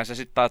kyllähän se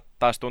sitten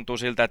taas tuntuu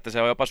siltä, että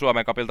se on jopa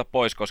Suomen Cupilta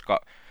pois,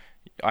 koska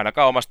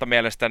ainakaan omasta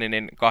mielestäni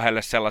niin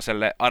kahdelle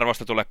sellaiselle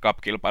arvostetulle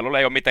cup-kilpailulle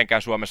ei ole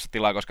mitenkään Suomessa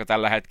tilaa, koska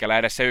tällä hetkellä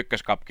edes se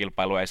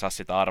ykkös-cup-kilpailu ei saa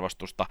sitä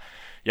arvostusta.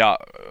 Ja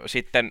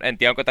sitten, en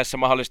tiedä onko tässä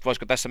mahdollista,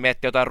 voisiko tässä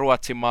miettiä jotain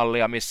Ruotsin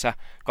mallia, missä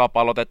cup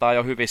aloitetaan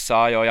jo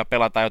hyvissä ajoin ja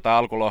pelataan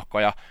jotain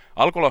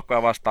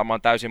alkulohkoja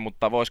vastaamaan täysin,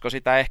 mutta voisiko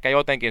sitä ehkä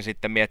jotenkin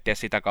sitten miettiä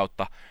sitä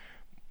kautta.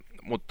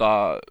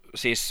 Mutta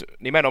siis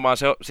nimenomaan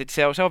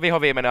se on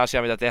vihoviimeinen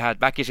asia, mitä tehdään,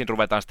 että väkisin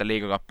ruvetaan sitten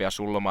Liigacupia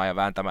sullomaan ja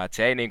vääntämään, että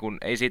se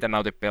ei siitä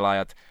nauti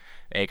pelaajat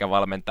eikä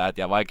valmentajat,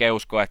 ja vaikea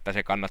uskoa, että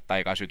se kannattaa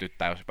eikä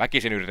sytyttää, jos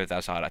väkisin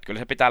yritetään saada. Että kyllä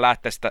se pitää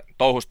lähteä sitä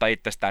touhusta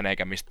itsestään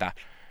eikä mistään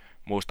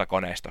muusta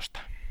koneistosta.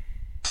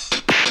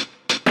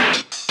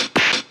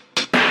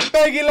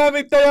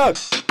 Penkinlämmittäjät!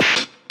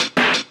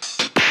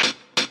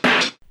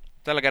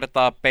 Tällä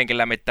kertaa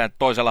Penkinlämmittäjän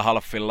toisella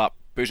halfilla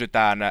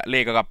pysytään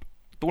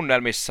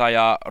Liigacup-tunnelmissa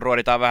ja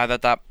ruoditaan vähän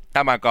tätä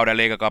tämän kauden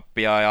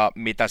Liigacupia ja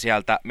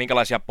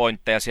minkälaisia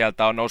pointteja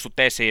sieltä on noussut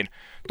esiin.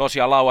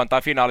 Tosiaan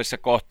lauantai-finaalissa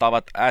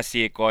kohtaavat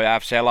SJK ja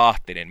FC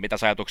Lahti, niin mitä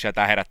ajatuksia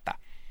tämä herättää?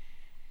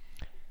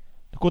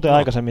 Kuten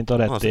aikaisemmin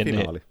todettiin,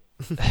 niin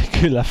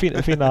kyllä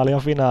finaali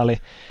on finaali.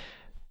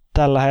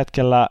 Tällä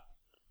hetkellä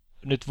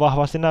nyt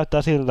vahvasti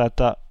näyttää siltä,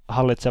 että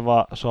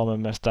hallitseva Suomen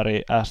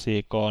mestari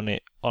SJK niin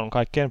on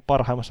kaikkein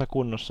parhaimmassa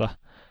kunnossa.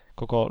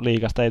 Koko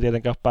liigasta ei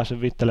tietenkään ole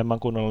päässyt vittelemään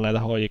kunnolla näitä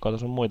HJK:ta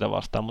sun muita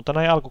vastaan, mutta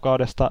näin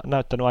alkukaudesta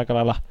näyttänyt aika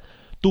lailla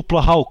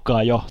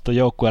tuplahaukkaa jo tuon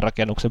joukkueen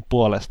rakennuksen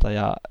puolesta,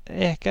 ja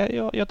ehkä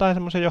jotain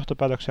semmoisia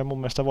johtopäätöksiä mun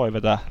mielestä voi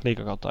vetää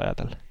liigakautta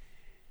ajatellen.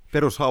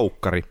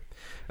 Perushaukkari.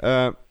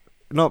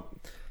 No,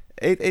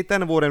 ei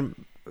tämän vuoden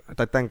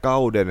tai tämän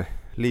kauden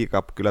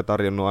Liigacup kyllä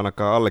tarjonnut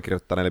ainakaan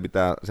allekirjoittaneille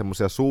mitään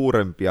semmoisia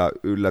suurempia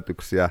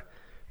yllätyksiä,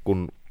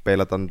 kun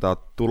peilataan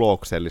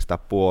tuloksellista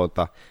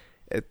puolta.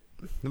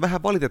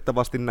 Vähän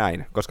valitettavasti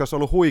näin, koska se on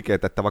ollut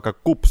huikeeta, että vaikka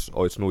KuPS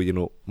olisi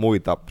nuijinut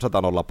muita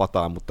 100-0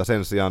 pataan, mutta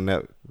sen sijaan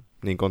ne,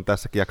 niin kuin on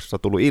tässäkin jaksossa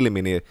tullut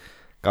ilmi, niin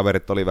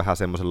kaverit oli vähän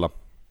semmoisella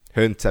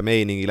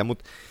höntsämeiningillä,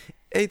 mutta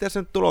ei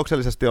tässä nyt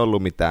tuloksellisesti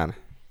ollut mitään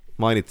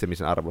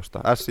mainitsemisen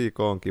arvosta. SJK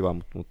on kiva,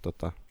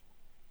 mutta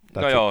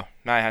no joo,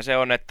 näinhän se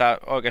on, että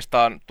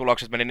oikeastaan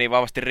tulokset meni niin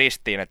vahvasti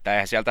ristiin, että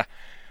eihän sieltä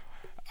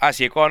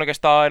SJK on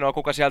oikeastaan ainoa,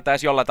 kuka sieltä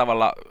edes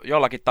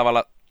jollakin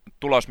tavalla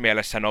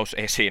tulosmielessä nousi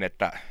esiin,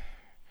 että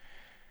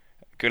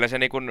kyllä se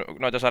niin kun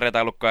noita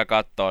sarjataulukkoja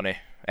katsoo, niin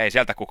ei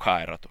sieltä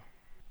kukaan erotu.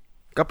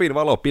 Kapin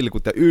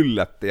valopilkut ja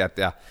yllättäjät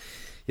ja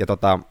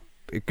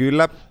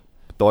kyllä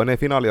toinen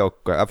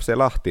finaalijoukko FC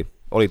Lahti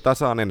oli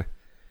tasainen,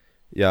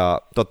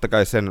 Ja totta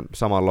kai sen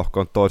saman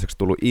lohkon toiseksi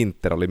tullut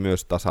Inter oli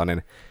myös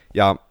tasainen.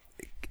 Ja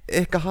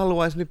ehkä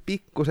haluaisin nyt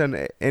pikkusen,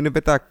 ei nyt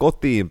vetää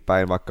kotiin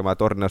päin, vaikka mä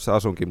Torniossa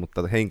asunkin,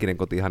 mutta henkinen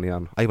kotihan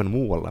ihan aivan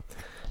muualla.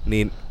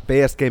 Niin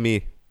PS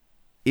Kemi,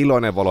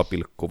 iloinen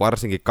valopilkku,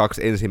 varsinkin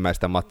 2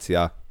 ensimmäistä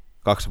matsia,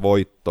 2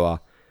 voittoa.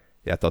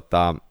 Ja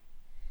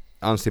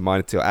Anssi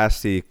mainitsi jo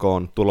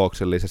SIK:n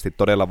tuloksellisesti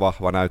todella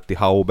vahva, näytti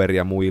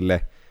Hauberia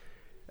muille.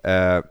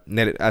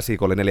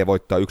 SIK:lle 4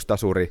 voittoa, 1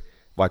 tasuri,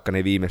 vaikka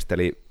ne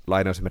viimeisteli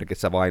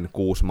lainausmerkissä vain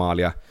 6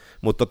 maalia.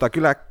 Mutta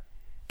kyllä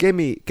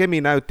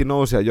Kemi näytti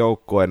nousia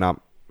joukkueena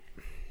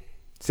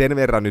sen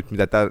verran nyt,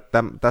 mitä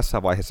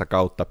tässä vaiheessa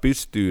kautta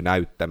pystyy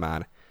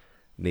näyttämään,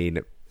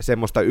 niin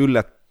semmoista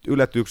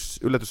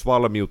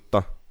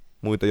yllätysvalmiutta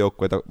muita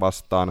joukkueita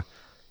vastaan,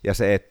 ja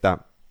se, että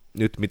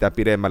nyt mitä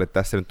pidemmälle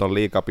tässä nyt on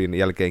Liigacupin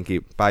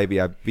jälkeenkin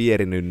päiviä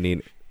vierinyt,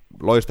 niin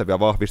loistavia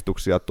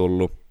vahvistuksia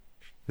tullut.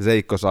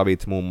 Zeikko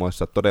Savits muun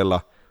muassa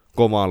todella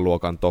kovan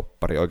luokan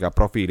toppari, oikea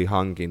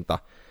profiilihankinta,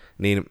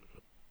 niin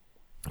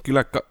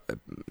kyllä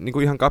niin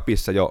kuin ihan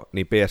kapissa jo,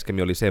 niin PS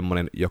Kemi oli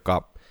semmoinen,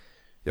 joka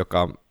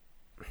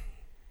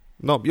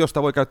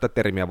josta voi käyttää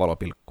termiä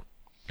valopilkku.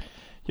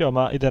 Joo,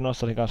 mä itse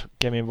nostaisin kanssa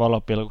Kemin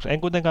valopilkuksi.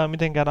 En kuitenkaan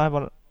mitenkään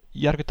aivan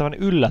järkyttävän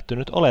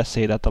yllättynyt ole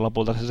siitä, että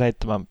lopulta se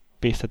 7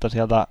 pistettä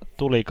sieltä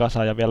tuli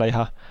kasa ja vielä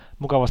ihan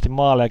mukavasti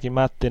maalejakin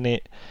mätti, niin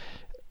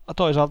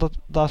toisaalta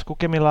taas kun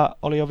Kemillä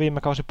oli jo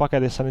viime kausi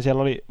paketissa, niin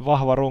siellä oli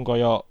vahva runko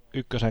jo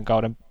ykkösen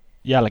kauden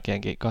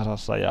jälkeenkin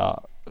kasassa ja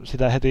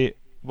sitä heti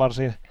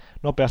varsin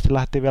nopeasti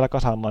lähdettiin vielä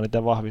kasaamaan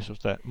niiden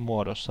vahvistusten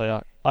muodossa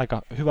ja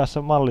aika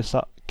hyvässä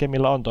mallissa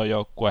Kemillä on tuo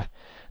joukkue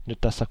nyt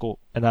tässä, kun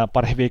enää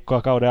pari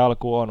viikkoa kauden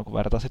alkuun on, kun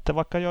vertaa sitten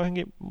vaikka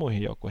joihinkin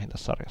muihin joukkueihin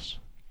tässä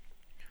sarjassa.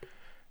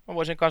 Mä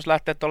voisin myös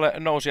lähteä tuolle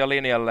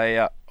nousijalinjalle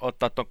ja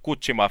ottaa tuon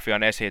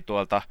Kutsimafian esiin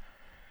tuolta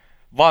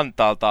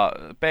Vantaalta.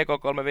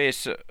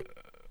 PK35,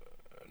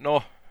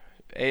 no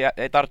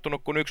ei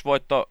tarttunut kuin yksi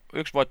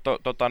voitto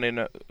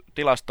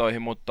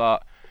tilastoihin, mutta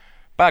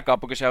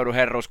pääkaupunkiseudun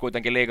herruus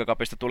kuitenkin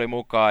Liigacupista tuli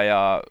mukaan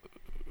ja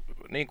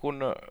niin kuin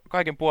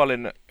kaikin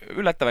puolin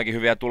yllättävänkin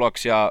hyviä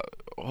tuloksia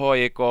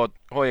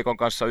HJK:n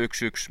kanssa 1-1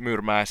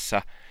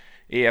 Myyrmäessä.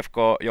 IFK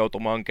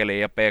joutui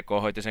mankeliin ja PK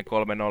hoiti sen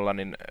 3-0,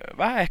 niin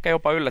vähän ehkä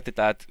jopa yllätti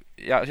tämä.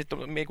 Ja sitten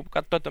kun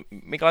katsoo, että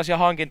minkälaisia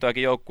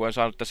hankintojakin joukkue on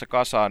saanut tässä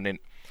kasaan, niin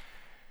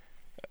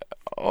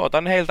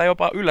otan heiltä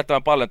jopa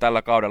yllättävän paljon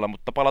tällä kaudella,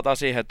 mutta palataan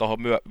siihen tuohon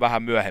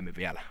vähän myöhemmin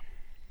vielä.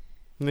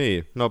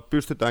 Niin, no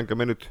pystytäänkö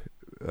me nyt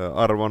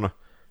arvon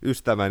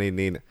ystäväni,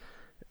 niin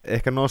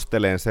ehkä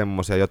nosteleen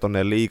semmoisia jo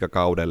tonne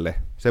liigakaudelle,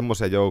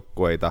 semmoisia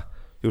joukkueita,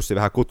 Jussi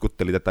vähän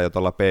kutkutteli tätä jo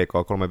tuolla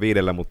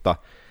PK35, mutta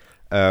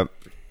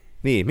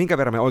niin, minkä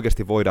verran me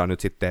oikeasti voidaan nyt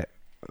sitten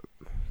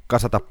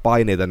kasata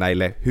paineita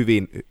näille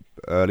hyvin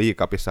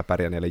Liigacupissa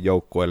pärjänneille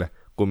joukkueille,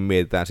 kun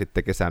mietitään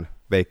sitten kesän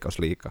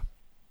Veikkausliigaa?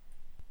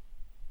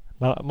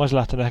 Mä olisin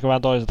lähtenyt ehkä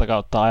vähän toiselta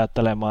kautta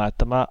ajattelemaan,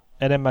 että mä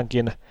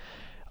enemmänkin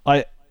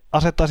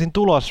asettaisin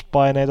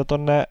tulospaineita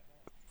tonne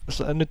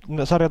nyt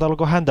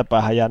sarjataulukon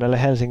häntäpäähän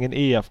jääneelle Helsingin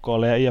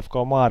IFK:lle ja IFK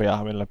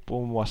Maariahamille,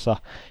 muun muassa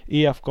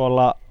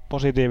IFK:lla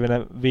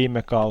positiivinen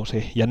viime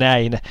kausi ja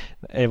näin,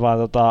 ei vaan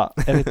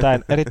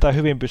erittäin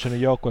hyvin pysynyt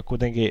joukkue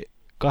kuitenkin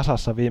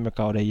kasassa viime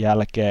kauden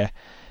jälkeen.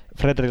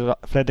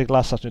 Fredrik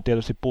Lassas nyt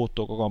tietysti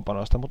puuttuu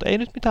kokoonpanosta, mutta ei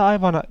nyt mitään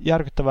aivan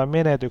järkyttävää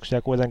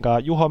menetyksiä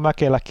kuitenkaan. Juho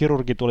Mäkelä,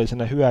 kirurgi, tuli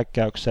sinne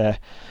hyökkäykseen,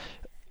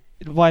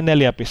 vain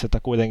 4 pistettä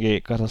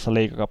kuitenkin kasassa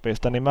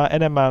Liigacupista, niin mä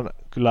enemmän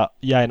kyllä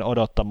jäin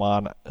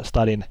odottamaan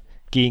Stadin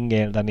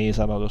Kingeiltä niin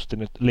sanotusti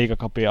nyt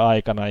Liigacupin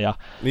aikana, ja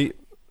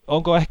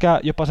onko ehkä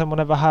jopa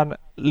semmoinen vähän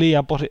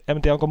liian,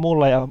 en tiedä onko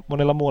mulla ja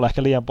monilla muulla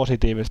ehkä liian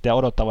positiivista ja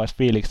odottavaista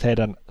fiiliksi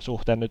heidän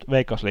suhteen nyt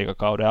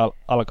Veikkausliigakauden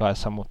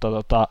alkaessa, mutta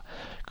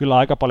kyllä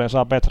aika paljon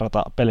saa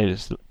petrata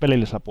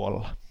pelillisellä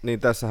puolella. Niin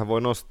tässähän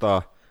voi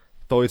nostaa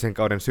toisen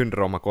kauden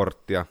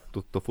syndroomakorttia,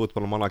 tuttu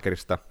Football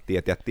Managerista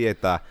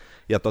tietää.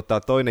 Ja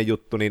toinen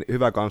juttu, niin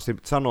hyvä kanssa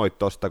sanoit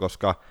tosta,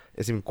 koska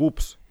esim.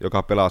 KuPS,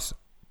 joka pelasi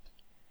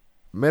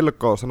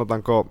melko,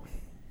 sanotaanko,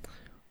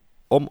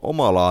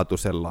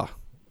 omalaatuisella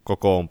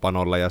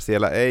kokoonpanolla, ja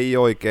siellä ei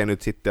oikein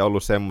nyt sitten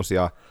ollut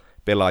semmoisia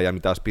pelaajia,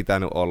 mitä olisi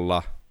pitänyt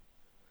olla.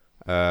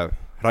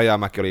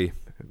 Rajamäki oli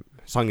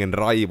sangen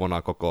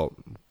raivona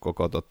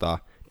koko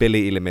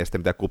peli-ilmeistä,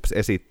 mitä KuPS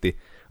esitti,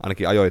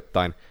 ainakin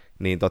ajoittain,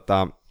 niin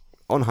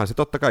onhan se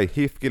totta kai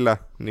HIFKillä,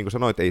 niin kuin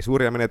sanoit, ei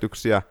suuria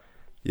menetyksiä,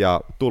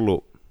 ja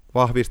tullut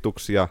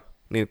vahvistuksia,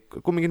 niin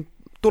kumminkin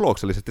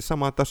tuloksellisesti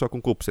samaa tasoa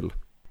kuin KuPSilla.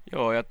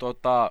 Joo, ja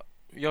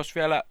jos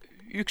vielä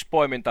yksi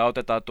poiminta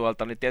otetaan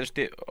tuolta, niin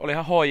tietysti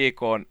olihan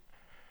HJK:n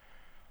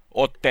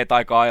otteet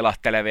aika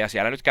ailahtelevia.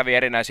 Siellä nyt kävi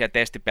erinäisiä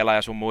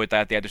testipelaajia sun muita,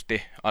 ja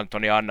tietysti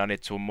Antoni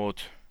Annanit sun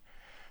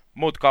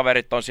muut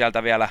kaverit on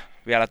sieltä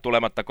vielä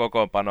tulematta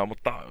kokoonpanoon,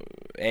 mutta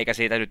eikä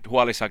siitä nyt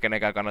huolissaan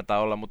kenenkään kannata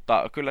olla,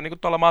 mutta kyllä niin kuin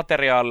tuolla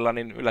materiaalilla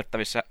niin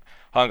yllättävissä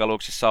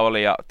hankaluuksissa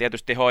oli, ja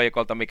tietysti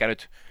HJK:lta, mikä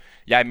nyt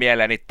jäi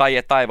mieleen, niin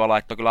Taije Taivo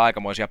laittoi kyllä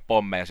aikamoisia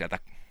pommeja sieltä.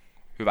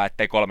 Hyvä,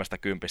 ettei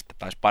 30,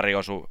 taisi pari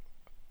osu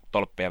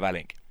tolppien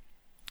välinkin.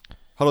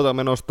 Halutaanko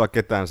me nostaa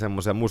ketään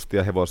semmoisia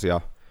mustia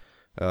hevosia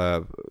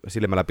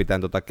silmällä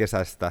pitäen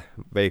kesästä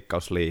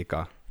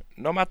Veikkausliigaa?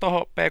 No mä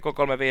tuohon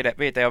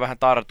PK35 jo vähän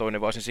tartuin,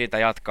 niin voisin siitä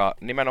jatkaa.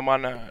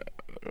 Nimenomaan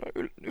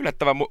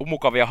yllättävän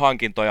mukavia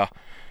hankintoja.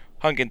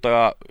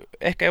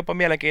 Ehkä jopa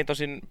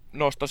mielenkiintoisin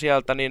nosto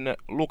sieltä, niin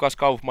Lukas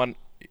Kaufman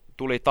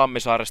tuli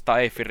Tammisaaresta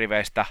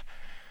Eiffin-riveistä,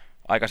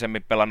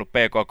 aikaisemmin pelannut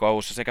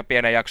PKK:ssa sekä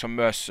pienen jakson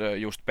myös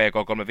just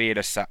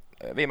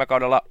PK35. Viime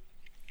kaudella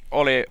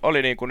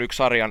oli niin kuin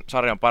yksi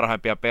sarjan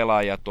parhaimpia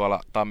pelaajia tuolla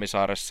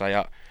Tammisaaressa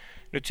ja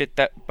nyt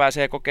sitten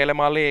pääsee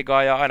kokeilemaan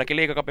liigaa ja ainakin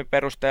Liigacupin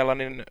perusteella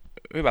niin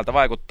hyvältä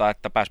vaikuttaa,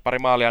 että pääsi pari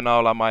maalia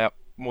naulaamaan ja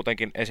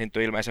muutenkin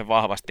esiintyi ilmeisen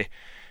vahvasti.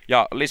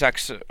 Ja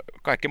lisäksi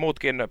kaikki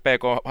muutkin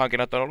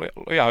PK-hankinnat on ollut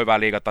ihan hyvää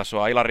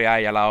liigatasoa. Ilari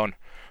Äijälä on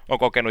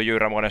kokenut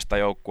jyyrä monesta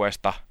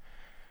joukkueesta.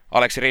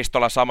 Aleksi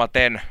Ristola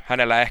samaten.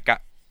 Hänellä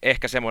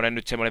ehkä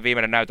semmoinen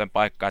viimeinen näytön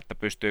paikka, että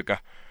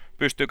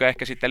pystyykö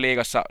ehkä sitten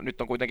liigassa,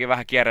 nyt on kuitenkin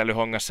vähän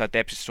kierrelyhongassa ja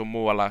Tepsissä sun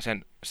muualla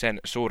sen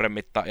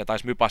suuremmitta ja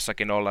taisi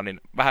Mypassakin olla,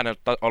 niin vähän on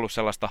ollut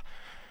sellaista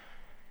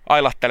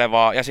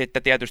ailahtelevaa. Ja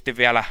sitten tietysti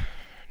vielä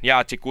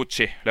Njaatsi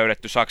Kutsi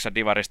löydetty Saksan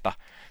divarista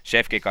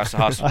Shefkin kanssa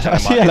hassuttelemaan.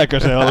 Sielläkö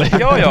se oli?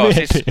 Joo,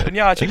 siis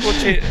Njaatsi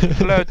Kutsi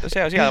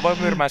siellä voi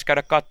Myyrmäessä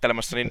käydä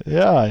kattelemassa, niin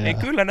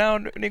kyllä nämä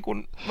on niin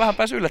kuin, vähän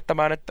päässyt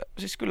yllättämään, että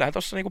siis kyllähän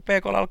tuossa niin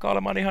PK:lla alkaa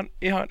olemaan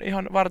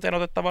ihan varten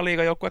otettava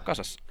liigajoukkue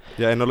kasassa.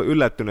 Ja en ole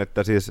yllättynyt,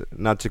 että siis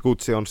Njaatsi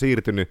Kutsi on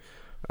siirtynyt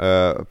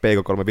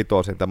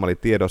PK35, tämä oli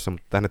tiedossa,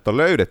 mutta hänet on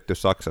löydetty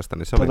Saksasta.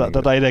 Niin se oli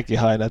tätä itsekin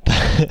hain, että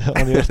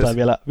on jostain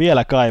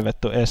vielä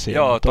kaivettu esiin.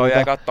 Joo, toi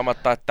jäi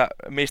katsomatta, että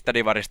mistä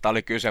divarista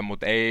oli kyse,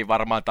 mutta ei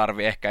varmaan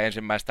tarvi ehkä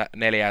ensimmäistä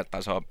 4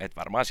 tasoa, että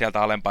varmaan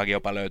sieltä alempaakin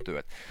jopa löytyy.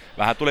 Että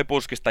vähän tuli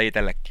puskista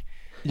itsellekin.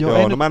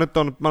 Joo, no mä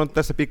nyt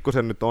tässä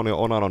pikkusen nyt on jo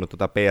onanoinut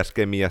tuota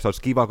PS-kemiä, se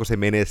olisi kiva, kun se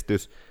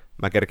menestys.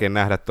 Mä kerkeen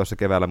nähdä tuossa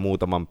keväällä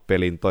muutaman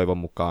pelin toivon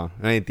mukaan.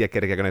 En tiedä,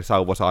 kerkeekö ne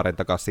Sauvosaaren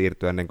takaisin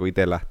siirtyä ennen kuin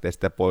itse lähtee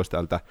sitten pois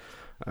täältä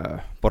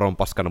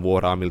poronpaskan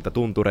vuoraamilta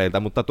tuntureilta,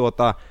 mutta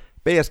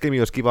PS-kemi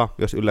olisi kiva,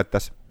 jos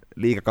yllättäisi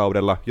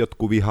liigakaudella,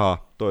 jotkut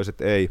vihaa,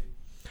 toiset ei.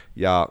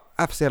 Ja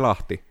FC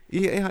Lahti,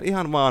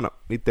 ihan vaan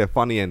niiden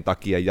fanien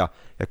takia, ja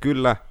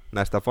kyllä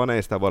näistä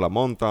faneista voi olla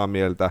montaa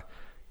mieltä,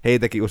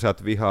 heitäkin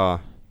useat vihaa,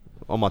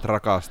 omat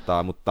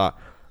rakastaa, mutta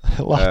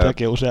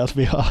Lahtiakin useat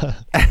vihaa.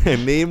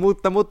 Niin,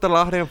 mutta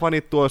Lahden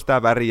fanit tuo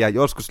sitä väriä,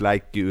 joskus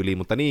läikkyy yli,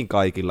 mutta niin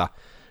kaikilla.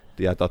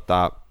 Ja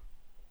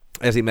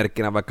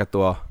esimerkkinä vaikka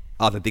tuo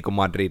Atletico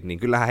Madrid, niin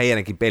kyllähän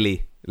heidänkin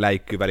peli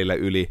läikkyy välillä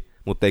yli,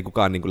 mutta ei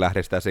kukaan niin kuin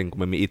lähde sitä sen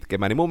kummemmin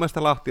itkemään. Niin mun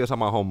mielestä Lahti on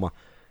sama homma.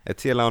 Et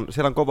siellä on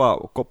kova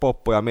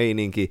poppo ja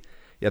meininki,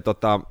 ja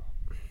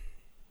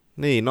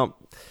niin, no,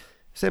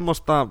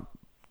 semmoista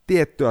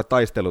tiettyä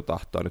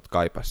taistelutahtoa nyt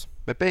kaipas.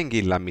 Me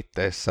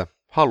Penkinlämmittäjissä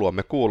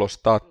haluamme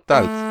kuulostaa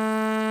tältä.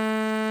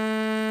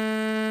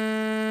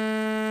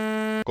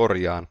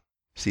 Korjaan,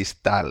 siis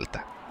tältä.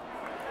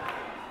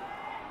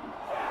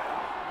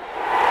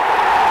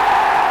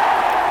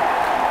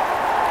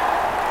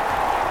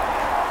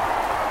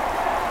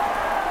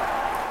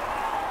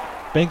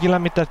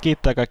 Penkinlämmittäjät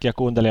kiittää kaikkia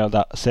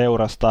kuuntelijoilta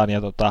seurastaan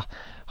ja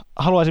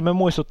haluaisimme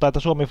muistuttaa, että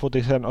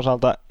Suomi-futisen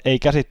osalta ei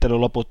käsittely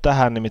lopu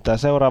tähän, nimittäin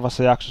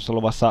seuraavassa jaksossa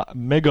luvassa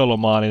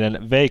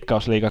megalomaaninen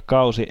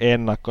Veikkausliigakausi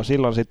ennakko.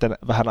 Silloin sitten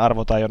vähän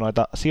arvotaan jo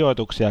noita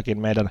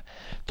sijoituksiakin meidän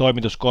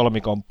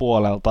toimituskolmikon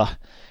puolelta.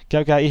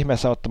 Käykää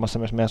ihmeessä ottamassa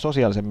myös meidän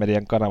sosiaalisen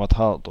median kanavat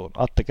haltuun.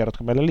 Atte,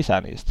 kerrotko meille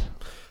lisää niistä?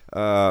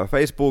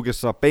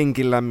 Facebookissa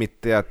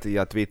Penkinlämmittäjät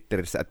ja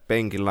Twitterissä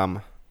 @penkinlam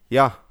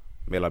ja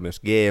meillä on myös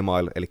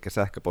Gmail, eli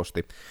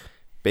sähköposti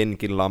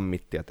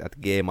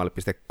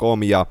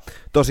penkinlämmittäjät@gmail.com, ja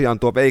tosiaan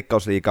tuo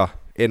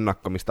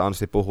Veikkausliiga-ennakko, mistä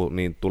Anssi puhui,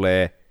 niin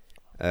tulee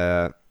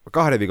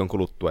 2 viikon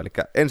kuluttua, eli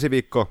ensi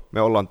viikko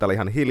me ollaan täällä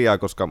ihan hiljaa,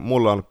 koska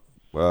mulla on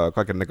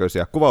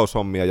kaikennäköisiä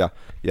kuvaushommia,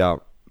 ja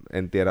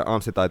en tiedä,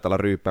 Anssi taitaa olla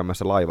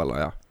ryyppäämässä laivalla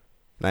ja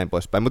näin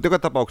poispäin, mutta joka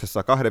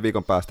tapauksessa 2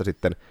 viikon päästä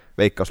sitten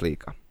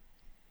Veikkausliigaa.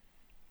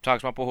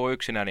 Saanko mä puhua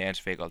yksinäni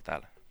ensi viikolla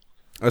täällä?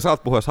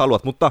 Saat puhua, jos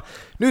haluat, mutta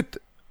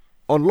nyt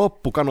on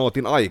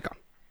loppukanootin aika.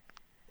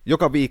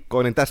 Joka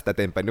viikkoinen, tästä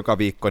eteenpäin joka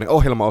viikkoinen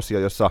ohjelmaosio,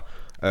 jossa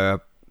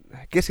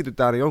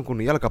keskitytään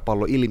jonkun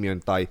jalkapalloilmiön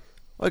tai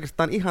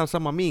oikeastaan ihan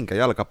sama minkä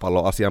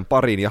jalkapalloasian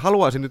pariin. Ja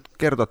haluaisin nyt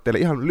kertoa teille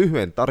ihan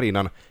lyhyen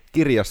tarinan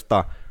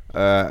kirjasta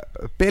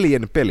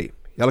Pelien peli.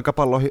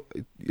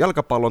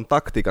 Jalkapallon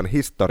taktiikan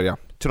historia,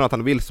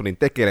 Jonathan Wilsonin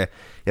tekele.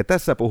 Ja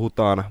tässä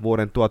puhutaan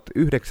vuoden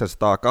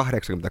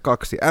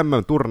 1982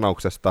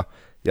 MM-turnauksesta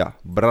ja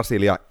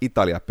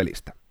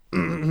Brasilia-Italia-pelistä.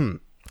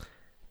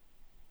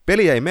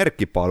 Peli jäi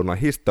merkkipaaluna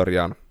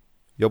historiaan.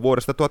 Jo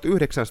vuodesta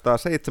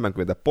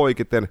 1970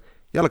 poikiten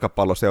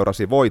jalkapallo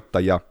seurasi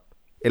voittajia,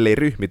 ellei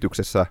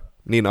ryhmityksessä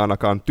niin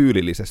ainakaan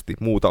tyylillisesti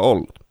muuta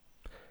ollut.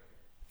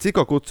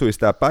 Tsiko kutsui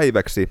sitä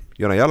päiväksi,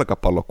 jona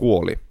jalkapallo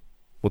kuoli,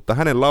 mutta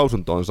hänen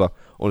lausuntonsa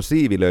on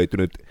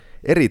siivilöitynyt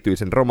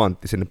erityisen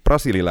romanttisen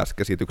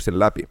brasilialaiskäsityksen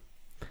läpi.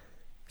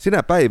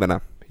 Sinä päivänä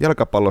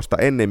jalkapallosta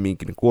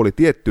ennemminkin kuoli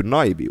tietty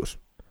naivius.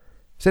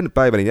 Sen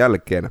päivän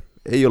jälkeen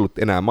ei ollut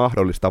enää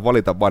mahdollista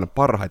valita vain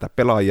parhaita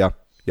pelaajia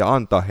ja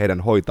antaa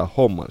heidän hoitaa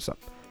hommansa.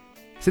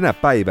 Sinä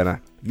päivänä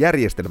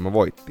järjestelmä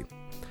voitti.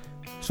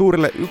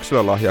 Suurille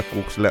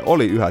yksilölahjakkuuksille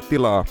oli yhä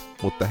tilaa,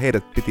 mutta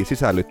heidät piti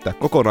sisällyttää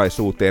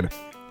kokonaisuuteen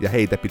ja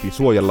heitä piti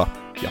suojella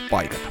ja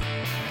paikata.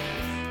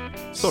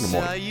 Se on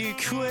moi.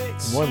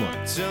 Moi moi.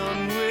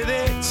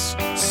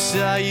 So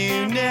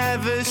you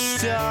never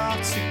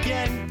start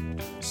again.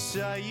 So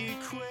you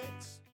quit.